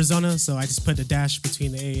letters, Arizona. So I just put the dash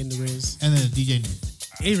between the A and the Riz. And then the DJ name.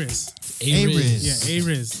 Ariz. Ariz. Yeah,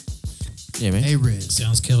 Ariz. Yeah, man. A Riz.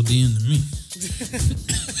 Sounds Chaldean to me.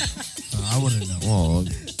 I wouldn't know. Well,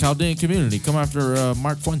 Chaldean community, come after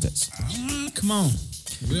Mark Fuentes. Come on.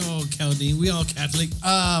 We're all Chaldean. We all Catholic.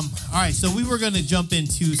 All right, so we were going to jump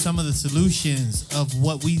into some of the solutions of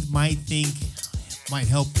what we might think might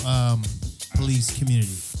help police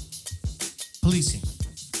community. Policing.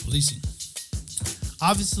 Policing.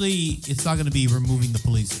 Obviously, it's not going to be removing the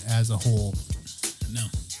police as a whole. No.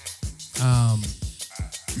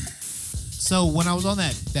 So when I was on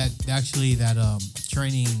that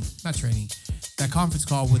that conference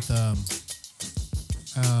call with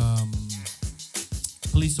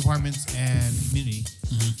police departments and community,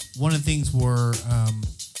 one of the things were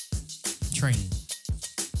training,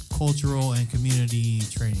 cultural and community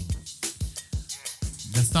training.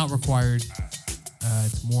 That's not required.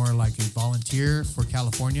 It's more like a volunteer for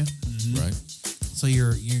California, Right. so you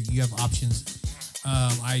have options.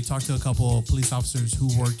 I talked to a couple of police officers who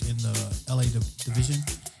worked in the LA division,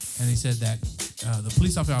 and they said that the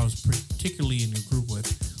police officer I was particularly in the group with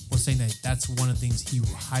was saying that that's one of the things he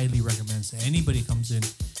highly recommends that anybody comes in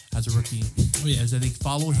as a rookie. Oh, yeah. Is that they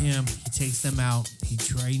follow him, he takes them out, he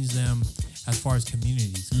trains them as far as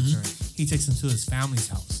community is concerned. He takes them to his family's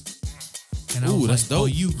house. And I Ooh, was that's like, oh,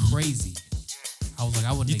 dope. you crazy. I was like,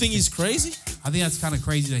 I wouldn't. You make think this. he's crazy? I think that's kind of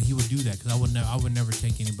crazy that he would do that because I would never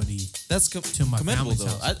take anybody That's to my commendable, family's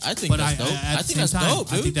though. house. I think But that's dope. at I the think same that's time,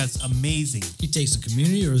 dope, I dude. think that's amazing. He takes the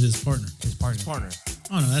community or his partner? His partner.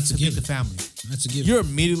 Oh no, that's a To get given. the family. That's a given. You're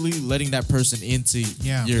immediately letting that person into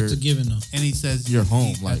Yeah. your. It's a given though. And he says Your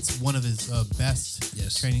home, that's one of his best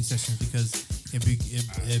Yes. training sessions because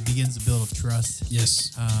it begins to build up trust.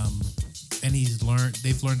 Yes. And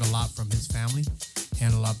they've learned a lot from his family,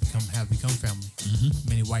 and a lot have become family.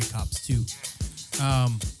 Many white cops too.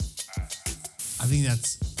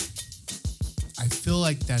 I feel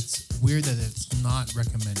like that's weird that it's not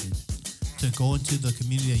recommended to go into the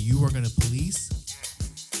community that you are going to police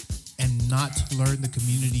and not learn the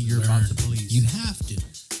community you're about to police. You have to.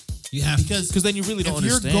 You have to. because then you really don't if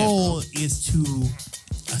your understand, goal bro. is to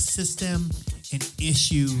assist them in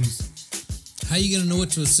issues, How you gonna know what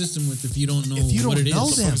to assist them with if you don't know If you what don't it is? know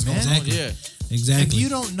them, man. Exactly. Yeah. Exactly. if you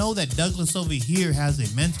don't know that Douglas over here has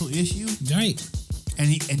a mental issue, Right.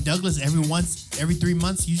 and Douglas every 3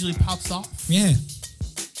 months usually pops off. Yeah.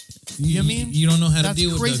 You know what I mean? You don't know how to That's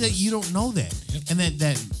deal with crazy Douglas. that you don't know that. Yep. And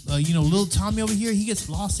that little Tommy over here, he gets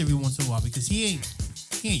lost every once in a while because he ain't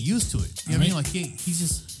used to it. You know what I mean? Right. Like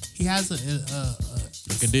he has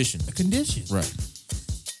A condition. a condition. Right.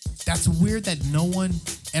 That's weird that no one.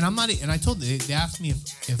 And I'm not. And I told them, they asked me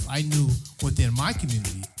if I knew within my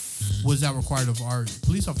community was that required of our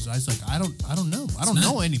police officers. I was like, I don't know. I don't not.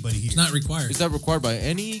 know anybody here. It's not required. Is that required by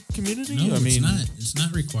any community? No, I mean, it's not. It's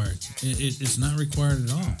not required. It's not required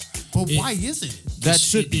at all. But It- why isn't it? that It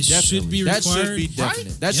should be should definitely. be That should required, be right?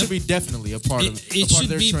 definite. That Yep. should be definitely a part of. It a part should of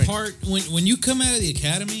their be training. part when you come out of the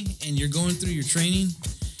academy and you're going through your training.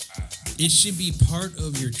 It should be part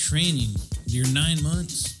of your training. Your 9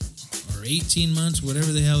 months or 18 months,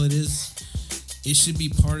 whatever the hell it is. It should be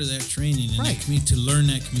part of that training and Right. that community, to learn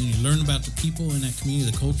that community, learn about the people in that community,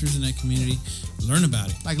 the cultures in that community, learn about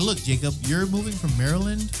it. Like, look, Jacob, you're moving from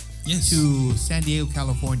Maryland Yes. to San Diego,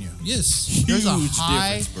 California. Yes. There's a Huge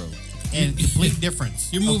high difference, bro. and complete difference.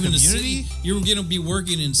 You're of moving to community. city. You're going to be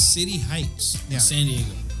working in City Heights, Yeah. in San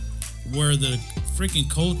Diego, where the freaking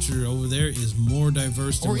culture over there is more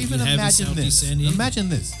diverse than Or what even you have in imagine Southeast this. San Diego. Imagine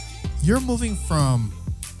this. You're moving from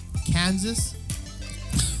Kansas.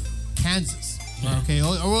 Okay.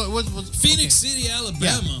 Or what's Phoenix okay. City, Yeah.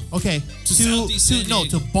 Alabama. Okay. To Southeast San no,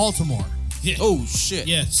 Diego. to Baltimore. Yeah. Oh shit.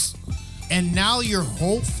 Yes. And now your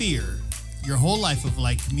whole fear, your whole life of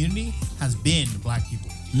like community has been black people.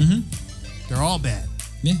 Mm-hmm. They're all bad.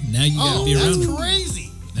 Yeah. Now you got to be that's around it.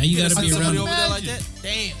 crazy. Now you got to Like be somebody around over it. there like that.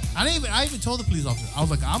 Damn. I even told the police officer, I was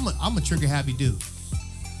like, I'm a trigger happy dude.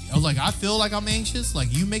 I was like, I feel like I'm anxious,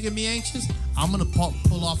 like you making me anxious. I'm gonna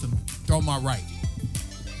pull off and throw my right.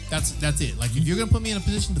 That's it. Like if you're gonna put me in a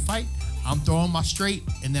position to fight, I'm throwing my straight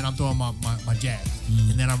and then I'm throwing my jabs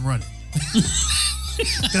and then I'm running.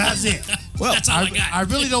 That's it. Well, that's all I got. I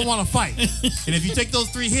really don't want to fight. And if you take those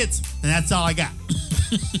 3 hits, then that's all I got.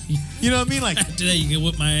 You know what I mean? Like, After that, you can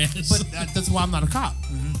whip my ass. but that's why I'm not a cop.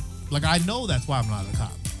 Like I know that's why I'm not a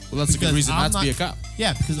cop. Well, that's a good Because reason I'm not to be a cop.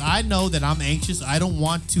 Yeah, because I know that I'm anxious. I don't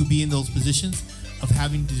want to be in those positions of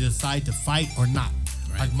having to decide to fight or not.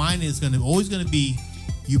 Right. Like mine is always going to be,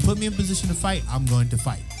 you put me in position to fight, I'm going to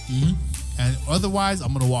fight. Mm-hmm. And otherwise, I'm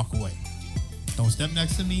going to walk away. Don't step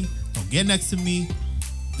next to me. Don't get next to me.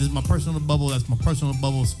 This is my personal bubble. That's my personal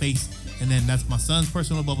bubble space. And then that's my son's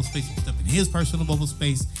personal bubble space. I'll step in his personal bubble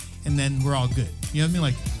space. And then we're all good. You know what I mean?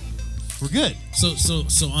 Like, we're good. So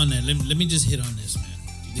on that, let me just hit on this,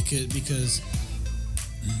 man, because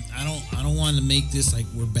I don't want to make this like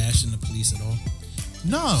we're bashing the police at all.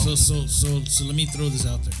 No. So let me throw this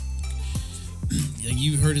out there. Like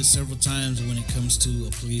you've heard it several times when it comes to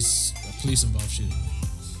a police involved shooting.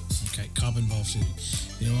 Okay, cop involved shooting.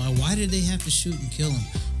 You know, why did they have to shoot and kill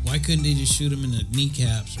him? Why couldn't they just shoot him in the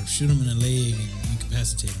kneecaps or shoot him in the leg and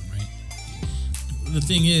incapacitate him, right? The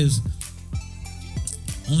thing is,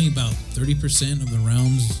 only about 30% of the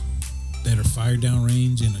rounds that are fired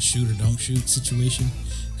downrange in a shoot or don't shoot situation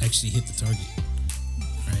actually hit the target.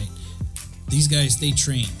 Right? These guys, they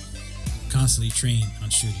constantly train on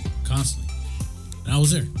shooting, constantly. And I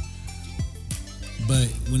was there. But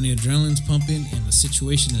when the adrenaline's pumping and the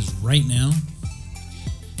situation is right now,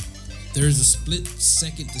 there's a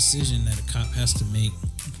split-second decision that a cop has to make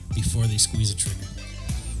before they squeeze a trigger.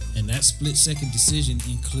 And that split-second decision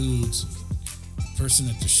includes the person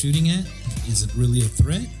that they're shooting at. Is it really a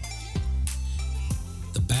threat?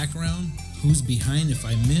 The background, who's behind if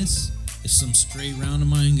I miss? Is some stray round of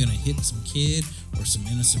mine gonna hit some kid or some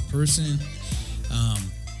innocent person?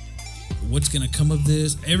 What's gonna come of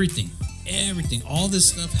this? Everything, all this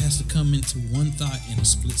stuff has to come into one thought in a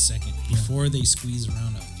split second before they squeeze a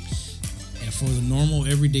round up. And for the normal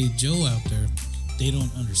everyday Joe out there, they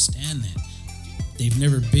don't understand that. They've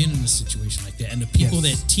never been in a situation like that. And the people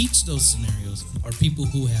that teach those scenarios are people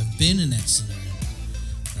who have been in that scenario.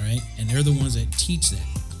 All right. And they're the ones that teach that.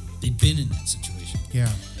 They've been in that situation. Yeah.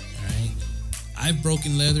 All right. I've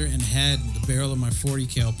broken leather and had the barrel of my 40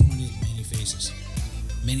 cal pointed at many faces.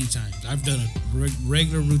 Many times. I've done a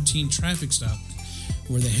regular routine traffic stop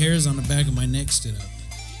where the hairs on the back of my neck stood up.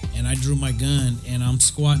 And I drew my gun and I'm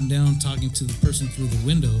squatting down talking to the person through the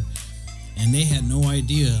window. And they had no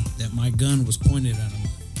idea that my gun was pointed at them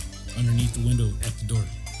underneath the window at the door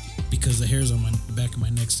because the hairs on the back of my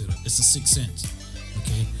neck stood up. It's a sixth sense,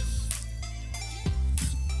 okay?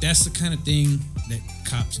 That's the kind of thing that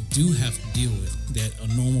cops do have to deal with that a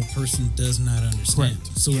normal person does not understand.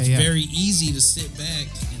 Correct. So it's very easy to sit back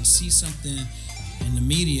and see something in the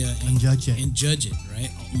media And judge it, right?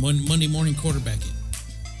 Monday morning quarterback it.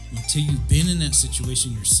 Until you've been in that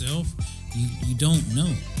situation yourself, you don't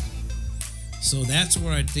know. So that's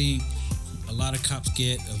where I think a lot of cops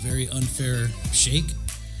get a very unfair shake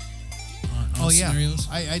on scenarios.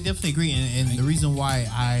 I definitely agree, and the reason why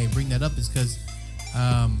I bring that up is because,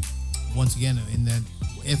 once again,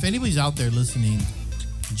 if anybody's out there listening,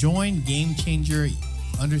 join Game Changer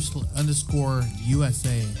 _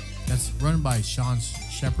 USA. That's run by Sean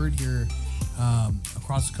Shepard here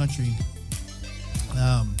across the country.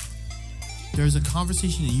 There's a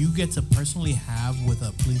conversation that you get to personally have with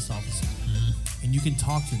a police officer, and you can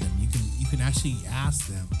talk to them. You can actually ask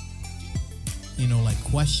them, like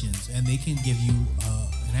questions, and they can give you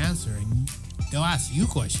an answer, and they'll ask you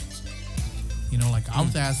questions. Like I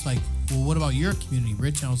was asked, like, well, what about your community,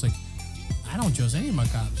 Rich? And I was like, I don't trust any of my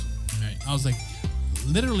cops. Right. I was like,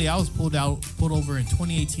 literally, I was pulled over in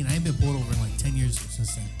 2018. I ain't been pulled over in like 10 years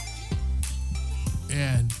since then.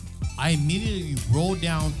 And I immediately rolled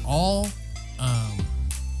down all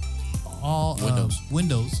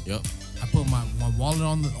windows. Yep. I put my wallet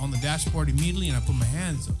on the dashboard immediately, and I put my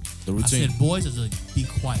hands up. The routine. I said, boys, I was like, be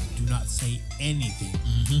quiet. Do not say anything.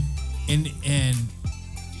 And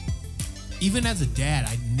even as a dad,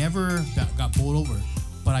 I never got pulled over,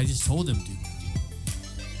 but I just told him to.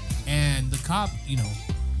 And the cop,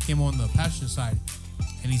 came on the passenger side,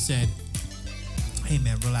 and he said, hey,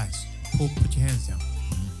 man, relax. Put your hands down.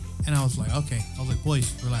 And I was like, okay. I was like,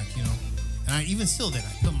 boys, relax, And I even still did.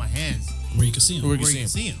 I put my hands where you can see them. where you can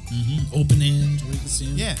see him. Open hands where you can see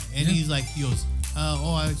them. Yeah. And he goes,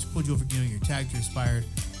 I just pulled you over, your tag's expired.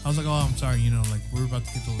 I was like, oh, I'm sorry, like we're about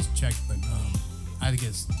to get those checked, but I had to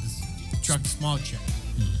get this truck small check.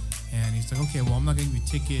 And he's like, okay, well, I'm not gonna give you a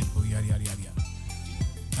ticket, but yada yada yada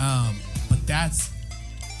yada. But that's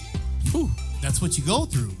what you go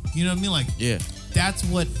through. You know what I mean? Like, Yeah. that's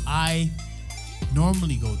what I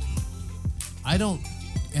normally go through. I don't,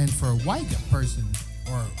 and for a white person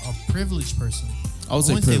or a privileged person, I would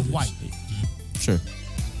say wouldn't privilege. white, Sure.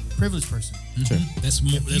 privileged person. Sure. That's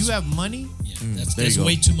more. If you have money, That's there you go.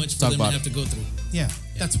 way too much for Talk them to about have to go through.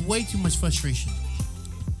 that's way too much frustration.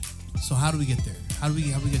 So how do we get there? How do we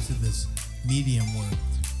get to this medium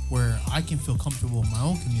where I can feel comfortable in my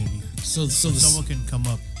own community? So Someone can come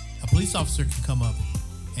up, a police officer can come up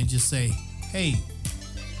and just say, hey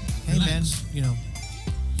Relax. man,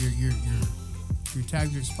 your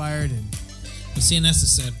tags are expired, and But see, and that's the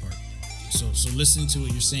sad part. So listening to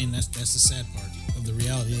what you're saying, that's the sad part of the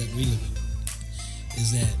reality that we live in.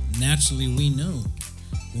 Is that naturally we know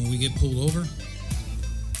when we get pulled over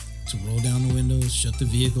to roll down the windows, shut the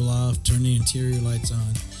vehicle off, turn the interior lights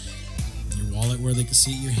on, your wallet where they can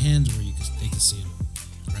see it, your hands where they can see them,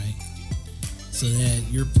 right? So that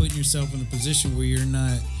you're putting yourself in a position where you're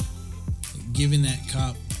not giving that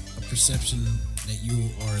cop a perception that you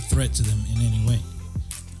are a threat to them in any way.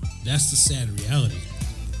 That's the sad reality.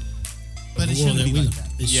 but it shouldn't be like that.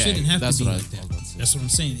 It Yeah, shouldn't have to that's be what I like was that. about to say. That's what I'm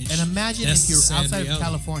saying. And imagine that's if you're the sad outside of reality.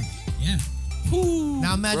 California. Yeah.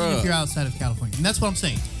 Now imagine if bruh. you're outside of California, and that's what I'm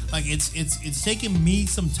saying. Like it's taken me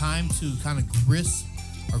some time to kind of grasp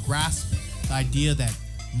the idea that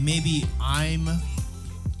maybe I'm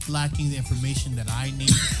lacking the information that I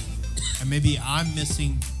need, and maybe I'm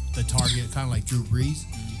missing the target, kind of like Drew Brees.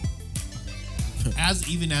 As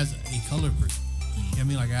a colored person, you know what I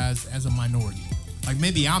mean, like as a minority, like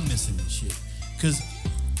maybe I'm missing this shit. Because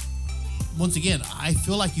once again, I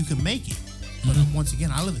feel like you can make it, but once again,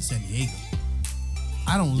 I live in San Diego.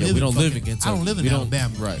 I don't live. we don't live fucking- in Kentucky. I don't live in We don't-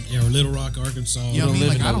 Alabama. right. Yeah, or Little Rock, Arkansas. You know what I mean? live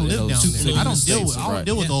Like in I don't those- live down those there. I don't states, deal with. I don't right.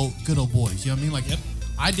 deal with old good old boys. You know what I mean? Like Yep.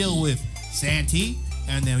 I deal with Santee,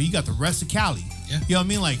 and then you got the rest of Cali. Yeah. You know what I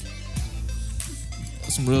mean? Like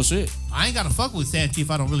That's some real shit. I ain't gotta fuck with Santee if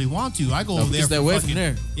I don't really want to. I go No, over there. stay for away fucking- from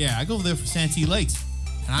there. Yeah, I go over there for Santee Lakes,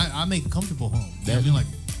 and I make a comfortable home. You know what I mean? Like,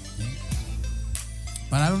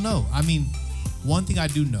 but I don't know. I mean, one thing I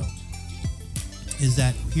do know is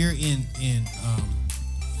that here in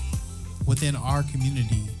within our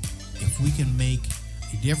community, if we can make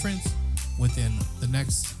a difference within the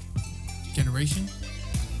next generation,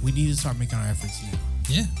 we need to start making our efforts now.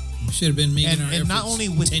 Yeah, we should have been making our And not efforts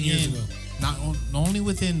only 10 years within, ago. not only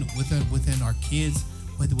within our kids,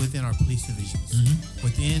 but within our police divisions.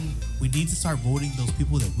 Within, we need to start voting those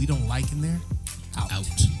people that we don't like in there out.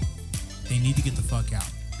 They need to get the fuck out.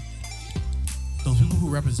 Those people who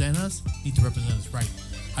represent us need to represent us right.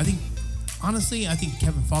 I think, honestly,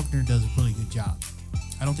 Kevin Faulkner does a really good job.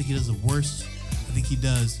 I don't think he does the worst. I think he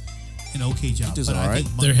does an okay job. does But I alright.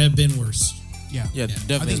 think There have been worse. yeah, Yeah, I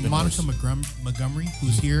definitely. has think been Monica worse. Montgomery,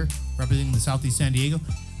 who's here representing the Southeast San Diego,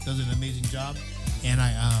 does an amazing job, and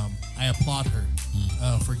I applaud her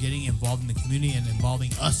for getting involved in the community and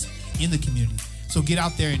involving us in the community. So get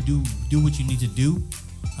out there and do what you need to do,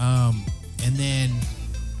 and then,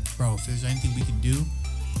 bro, if there's anything we can do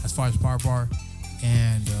as far as Power Bar,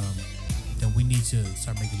 and then we need to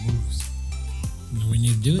start making moves. We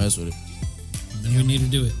need to do it. Mess with it. Then we need to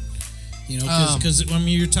do it. You know, because I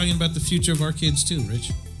mean, you're talking about the future of our kids too,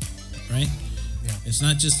 Rich. Right? Yeah. It's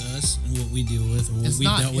not just us and what we deal with or what It's we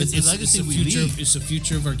not. dealt with. It's the legacy the we future. leave. It's the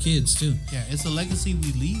future of our kids too. Yeah, it's a legacy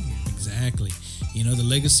we leave here. Exactly. You know, the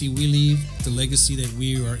legacy we leave, the legacy that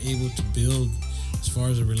we are able to build as far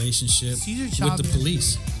as a relationship Cesar with Chavez. the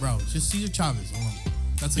police. Bro, just Cesar Chavez alone.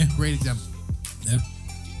 That's a Yeah. great example. Yeah.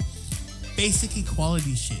 Basic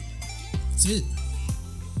equality shit. That's it.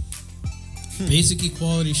 Basic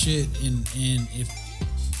equality shit, and if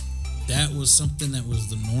that was something that was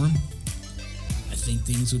the norm, I think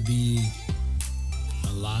things would be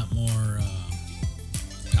a lot more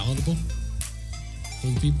palatable for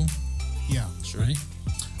the people, Yeah. right?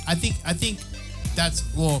 I think that's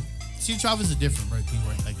Cesar Chavez is a different thing,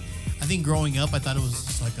 right? Like I think growing up I thought it was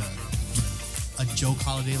just like a joke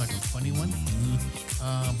holiday, like a funny one.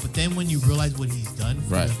 But then when you realize what he's done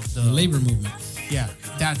for Right. the The labor movement. yeah,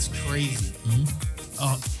 that's crazy.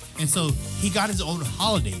 And so he got his own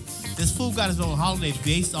holiday. This fool got his own holiday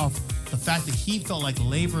based off the fact that he felt like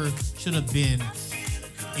labor should have been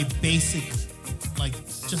a basic like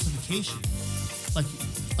justification.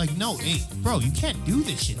 Like no, hey, bro, you can't do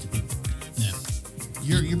this shit to people. Yeah.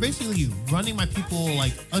 You're basically running my people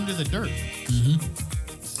like under the dirt.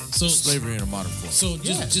 So Slavery in a modern form. So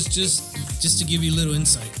Yeah. just to give you a little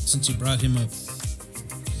insight, since you brought him up,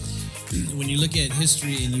 when you look at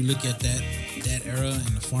history and you look at that era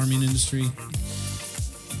in the farming industry,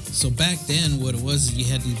 so back then what it was is you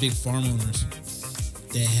had these big farm owners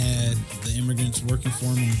that had the immigrants working for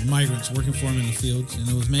them, and migrants working for them in the fields, and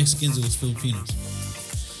it was Mexicans, it was Filipinos,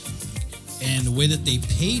 and the way that they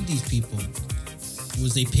paid these people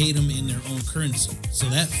was they paid them in their own currency. So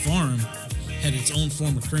that farm had its own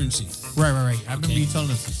form of currency. Right. I remember Okay. you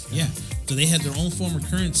telling us this. Yeah. So they had their own form of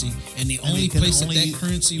currency, and the only could place only- that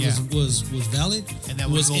currency yeah. was valid And that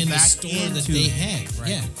would was go in the back store that into- they had. Right.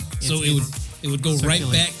 Yeah. It's- So it would go right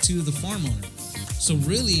circulate. back to the farm owner. So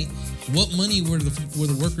really, what money were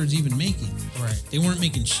the workers even making? Right. They weren't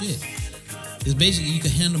making shit. It's basically you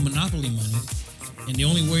could handle monopoly money, and the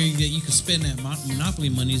only way that you could spend that monopoly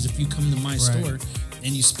money is if you come to my store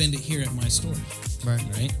and you spend it here at my store. Right.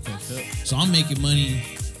 Right. So I'm making money.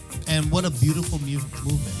 And what a beautiful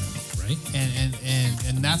movement. Right.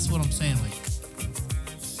 And that's what I'm saying. Like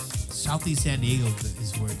Southeast San Diego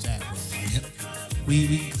is where it's at, bro. Like, Yep.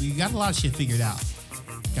 we got a lot of shit figured out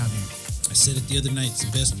down here. I said it the other night. It's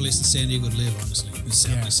the best place in San Diego to live, honestly. It's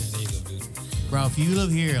Southeast San Diego, dude. Bro, if you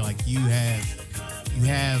live here, like you have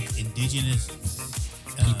indigenous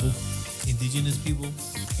people,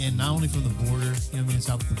 and not only from the border, you know what I mean,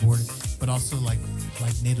 south of the border, but also like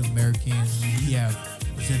Native Americans. You have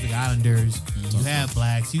Pacific Islanders. You have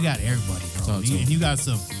blacks. You got everybody, bro. Talk to 'em. And you got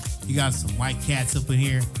some You got some white cats up in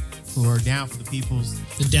here who are down for the peoples.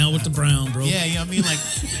 The down with the brown, bro. Yeah, you know what I mean? Like,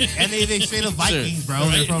 and they straight up Vikings, bro.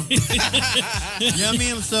 They're from, you know what I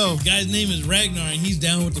mean? So, Guy's name is Ragnar, and he's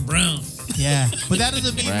down with the brown. yeah. But that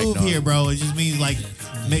doesn't mean move Ragnar. here, bro. It just means, like,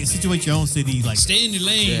 situate your own city. Like, Stay in your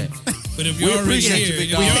lane. Yeah. But if We you're already appreciate you, here,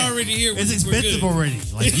 big if dog. you're already here, it's we're expensive good. already.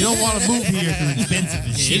 Like, you don't want to move here because it's expensive and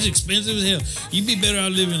It's shit. expensive as hell. You'd be better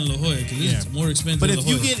out living in La Jolla because it's Yeah. more expensive. But in if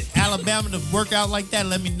La you Jolla. get Alabama to work out like that,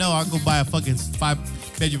 let me know. I'll go buy a fucking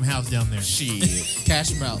 5-bedroom house down there. Shit. Cash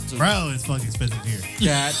them out. Too. Bro, it's fucking expensive here.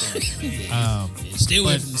 God damn. Yeah, stay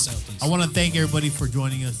away but from the southeast. I want to thank everybody for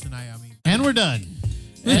joining us tonight. I mean, and we're done.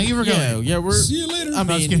 Thank you for coming. Yeah, we're. See you later. I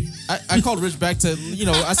No, just mean, kidding. I called Rich back to,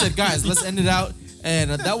 I said, guys, let's end it out.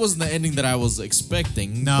 And that wasn't the ending that I was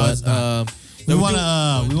expecting. No, but, it's not.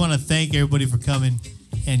 We want to thank everybody for coming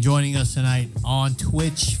and joining us tonight on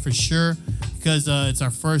Twitch for sure, because it's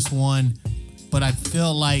our first one. But I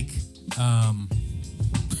feel like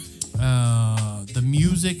the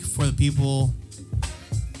music for the people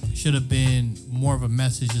should have been more of a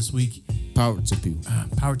message this week. Power to people.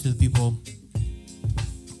 Power to the people.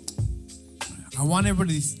 I want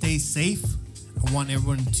everybody to stay safe. I want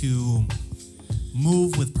everyone to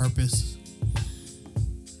move with purpose.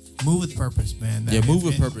 Move with purpose, man. Yeah, move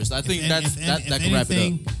with purpose. I think that can wrap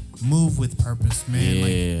it up. Move with purpose, man.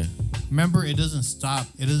 Yeah. Like, remember, it doesn't stop.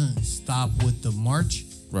 It doesn't stop with the march.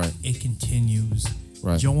 Right. It continues.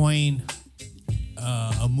 Right. Join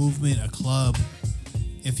a movement, a club.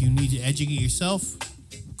 If you need to educate yourself,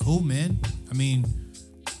 cool, man. I mean,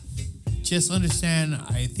 just understand.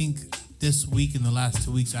 I think this week and the last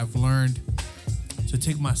 2 weeks, I've learned to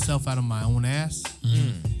take myself out of my own ass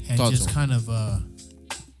and Talk to just him. kind of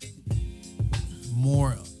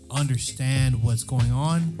more understand what's going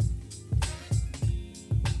on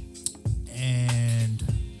and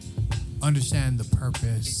understand the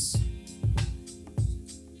purpose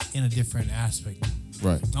in a different aspect.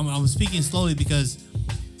 Right. I'm speaking slowly because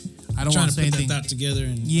I don't trying want to to say put anything. that thought together.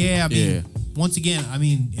 And Yeah, I mean, Yeah. once again, I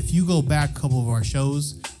mean, if you go back a couple of our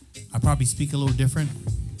shows, I probably speak a little different.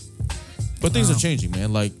 But things are changing,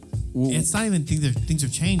 man. Like, It's not even things are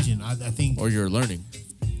changing. I think or you're learning.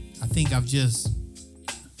 I think I've just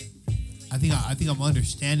I think I'm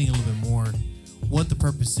understanding a little bit more what the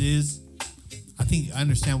purpose is. I think I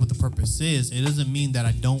understand what the purpose is. It doesn't mean that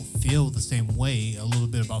I don't feel the same way a little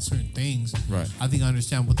bit about certain things. Right. I think I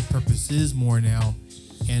understand what the purpose is more now,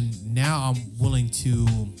 and now I'm willing to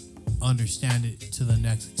understand it to the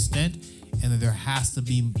next extent, and that there has to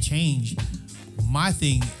be change. My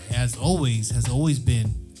thing, as always, has always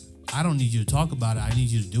been, I don't need you to talk about it. I need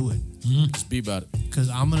you to do it. Just be about it. Because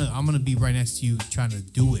I'm gonna be right next to you trying to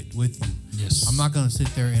do it with you. Yes. I'm not gonna sit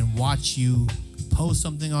there and watch you post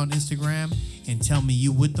something on Instagram and tell me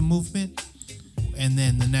you with the movement, and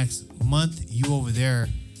then the next month you over there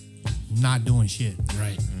not doing shit.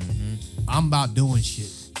 right. I'm about doing shit.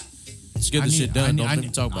 Just get the shit done. Don't let me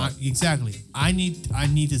talk about it. Exactly. I need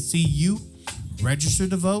to see you register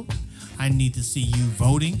to vote. I need to see you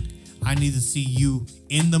voting. I need to see you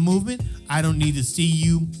in the movement. I don't need to see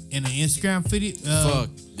you in an Instagram video Fuck.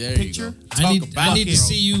 There picture. you go. I need about to it, bro.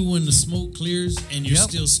 see you when the smoke clears and you're Yep.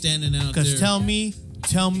 still standing out there. Because tell me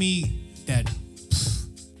that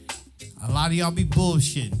a lot of y'all be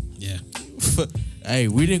bullshitting. yeah. Hey,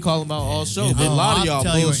 we didn't call them out all show. Oh, A lot of I'll y'all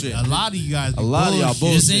tell you bullshit. a lot of you guys. Be A lot of y'all bullshitting.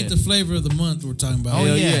 bullshit. This ain't the flavor of the month we're talking about. Oh,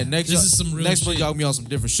 Hell yeah. yeah. Next This is some real next month shit. y'all gonna be on some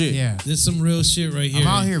different shit. Yeah. This is some real shit right here. I'm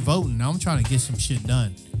out here voting. I'm trying to get some shit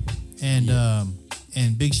done,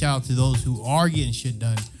 and big shout out to those who are getting shit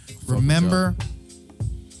done. Remember,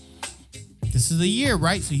 this is the year,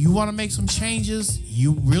 right? So you want to make some changes.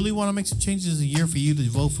 You really want to make some changes. It's a year for you to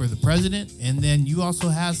vote for the president, and then you also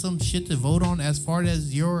have some shit to vote on as far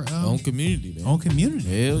as your Own community, man. own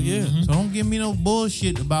community. Hell yeah. So don't give me no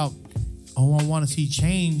bullshit about, oh, I want to see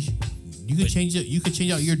change. You could change it. You could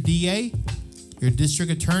change out your DA, your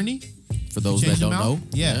district attorney. For those that Change don't them out. know.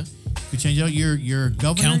 Yeah. You could change out your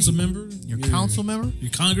governor, council member, your council member. your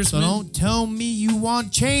So congressman. don't tell me you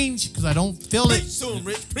want change because I don't feel it. Preach to him,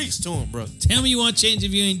 Rich. Preach to him, bro. Tell me you want change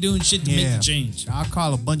if you ain't doing shit to make the change. I'll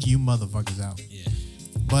call a bunch of you motherfuckers out. Yeah.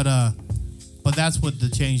 But that's what the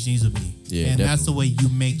change needs to be. Yeah, and that's the definitely. way you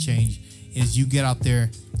make change is you get out there,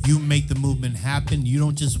 you make the movement happen. You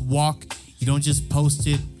don't just walk, you don't just post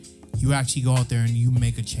it. You actually go out there and you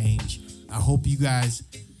make a change. I hope you guys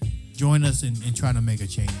join us in trying to make a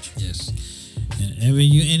change. Yes. And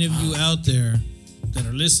any of you out there that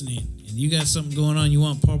are listening and you got something going on, you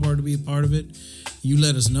want Parbar to be a part of it, you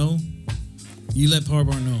let us know. You let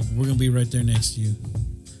Parbar know. We're gonna be right there next to you.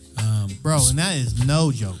 bro, and that is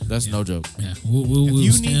no joke. That's no joke. Yeah, we'll If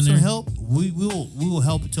you stand need some there. help, we will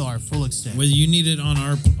help to our full extent. Whether you need it on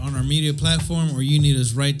our media platform or you need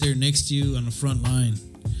us right there next to you on the front line,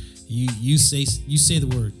 you say the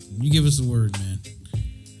word. You give us the word, man.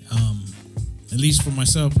 At least for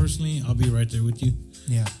myself personally, I'll be right there with you.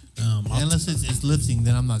 Yeah. Unless it's lifting,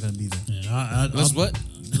 then I'm not gonna be there. Yeah, That's what?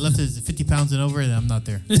 Unless it's 50 pounds and over, then I'm not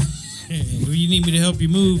there. if you need me to help you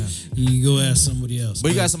move, you can go ask somebody else.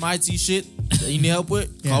 But you got some IT shit that you need help with?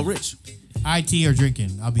 Yeah. Call Rich. IT or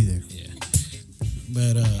drinking, I'll be there. Yeah.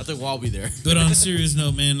 But I think we'll all be there. But on a serious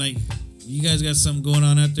note, man, like you guys got something going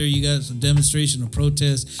on out there. You got some demonstration, a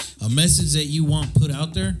protest, a message that you want put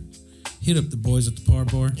out there. Hit up the boys at the Par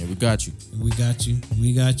Bar. Yeah, we got you. We got you.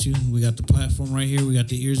 We got you. We got the platform right here. We got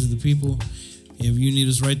the ears of the people. If you need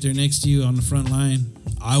us right there next to you on the front line,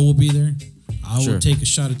 I will be there. I Sure. will take a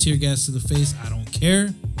shot of tear gas to the face. I don't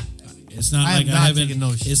care. It's not I am like not I haven't. taking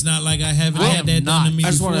no shit. It's not like I haven't I had am that done to not. me I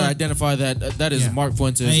just before. want to identify that is Yeah. Mark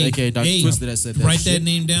Fuentes, Hey, aka Dr. hey, Twisted, that said that Write shit. that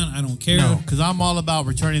name down. I don't care. No, because I'm all about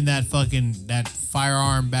returning that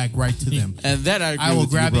firearm back right to them. And that I agree I will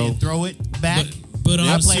with grab you, it bro. and throw it back. But on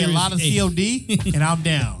I a play a serious- lot of hey, COD, and I'm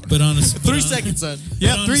down. But on a 3 seconds, son.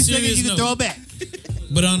 Yep, on a 3 serious seconds, you can note- throw it back.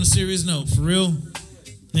 But on a serious note, for real.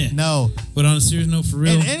 Yeah. No. But on a serious note, for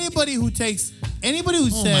real. And anybody who says,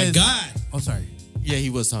 oh my God. oh, sorry. Yeah, he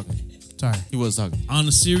was talking. Sorry. He was talking. On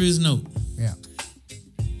a serious note. Yeah.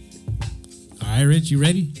 All right, Rich, you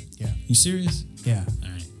ready? Yeah. You serious? Yeah. All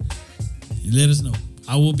right. You let us know.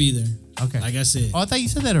 I will be there. Okay. Like I said. Oh, I thought you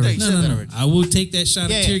said that already. you No, said no, that no. already. I will take that shot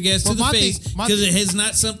Yeah, of tear yeah. gas Well, to the my face thing- my because thing- it has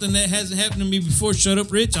not something that hasn't happened to me before. Shut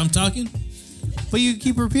up, Rich. I'm talking. But you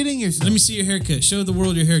keep repeating yourself. Let me see your haircut. Show the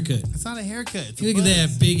world your haircut. It's not a haircut. It's a Look at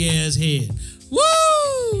buzz. that big ass head.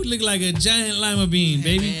 Woo! Look like a giant lima bean,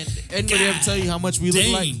 baby. Man, anybody ever tell you how much we look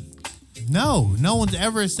Dang. like? No one's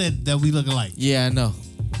ever said that we look alike. Yeah, I know.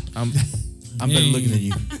 I'm better Hey. looking than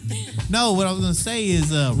you. No, what I was gonna say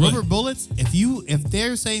is rubber bullets. If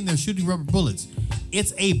they're saying they're shooting rubber bullets,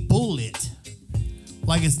 it's a bullet.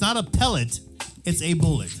 Like it's not a pellet, it's a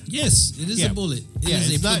bullet. Yes, it is Yeah. a bullet. It Yeah,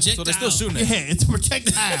 is a it's not- projectile. So they're still shooting it. Yeah, it's a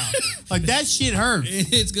projectile. Like that shit hurts.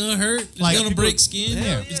 It's gonna hurt. It's Like, gonna people- break skin.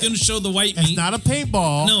 Yeah. It's gonna show the white It's meat. not a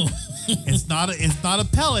paintball. No. It's not a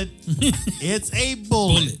pellet. It's a bullet.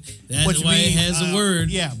 Bullet. That's Which why it means, has a word.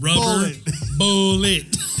 Yeah, Rubber bullet. bullet.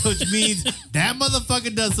 Which means that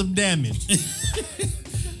motherfucker does some damage.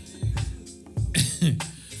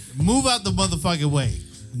 Move out the motherfucking way.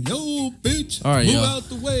 Yo, bitch. All right, move y'all. out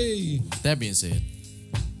the way. That being said,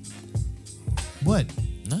 What?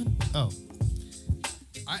 none. Oh.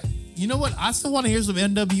 You know what? I still want to hear some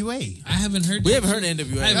NWA. I haven't heard. We that haven't heard shit.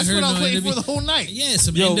 NWA. I haven't That's heard what I was no waiting NWA. for the whole night. Yeah,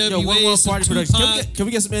 some Yo, NWA, one more some party production. Tupac. Can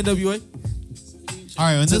we get some NWA? All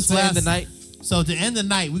right, and To this end last the night. So to end the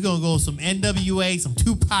night, we're gonna go some NWA, some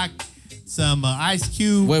Tupac, some Ice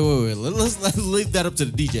Cube. Wait. Let's leave that up to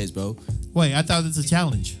the DJs, bro. Wait, I thought it's a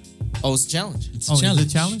challenge. Oh, it's a challenge. It's a Oh, challenge. is it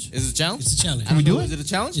a challenge? Is it a challenge? It's a challenge. Can we do Is it? it a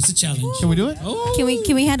challenge? It's a challenge. Can we do it? Oh. Can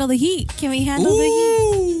we handle the heat? Can we handle the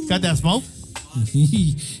heat? Got that smoke?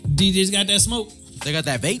 DJ's got that smoke. They got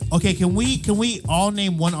that vape? Okay, can we all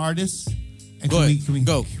name one artist? And Go can ahead. We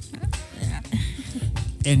Go.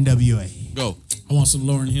 NWA. Go. I want some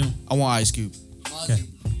Lauryn Hill. I want Ice Cube. Okay.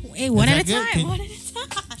 Wait, one Is at a that good? time. Can- One at a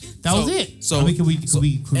time. That was it. So I mean, can we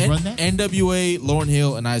run that? NWA, Lauryn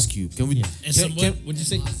Hill, and Ice Cube. Can we? Yeah. And Can, some, can, what'd you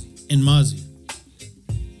say? And Mozzie.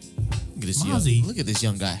 look at this Mozzie. young. Look at this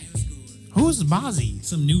young guy. Who's Mozzie?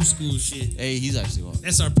 Some new school shit. Hey, he's actually on.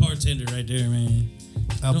 That's our bartender right there, man.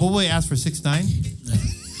 Boy asked for 6ix9ine.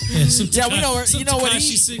 Yeah, some Yeah, we know her- some you know what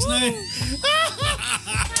Tekashi he- 6ix9ine.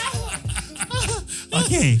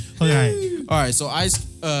 Okay. All right. All right, so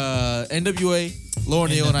NWA, Lauryn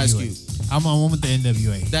Hill, and Ice Cube. I'm on one with the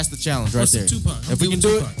NWA. That's the challenge right What's there. some Tupac? I'm If we good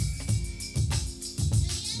can with do Tupac.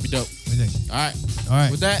 it, be dope. What do you think? All right. All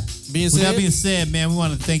right. With that being With said, that being said, man, we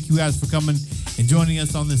want to thank you guys for coming and joining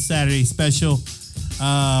us on this Saturday special.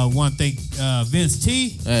 Want to thank Vince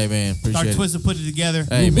T. hey man, appreciate Dr. it. Twisted put it together.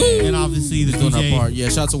 Hey, man. And obviously the Doing our DJ. part. Yeah,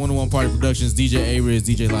 shout out to 101 Party Productions, DJ A-Riz,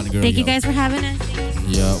 DJ Lonnie Girl. Thank you guys for having us.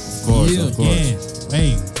 Yeah, of course, Yeah. of course. Yeah.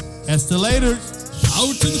 Hey, escalators.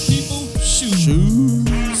 Out to the people. Shoot. Shoot.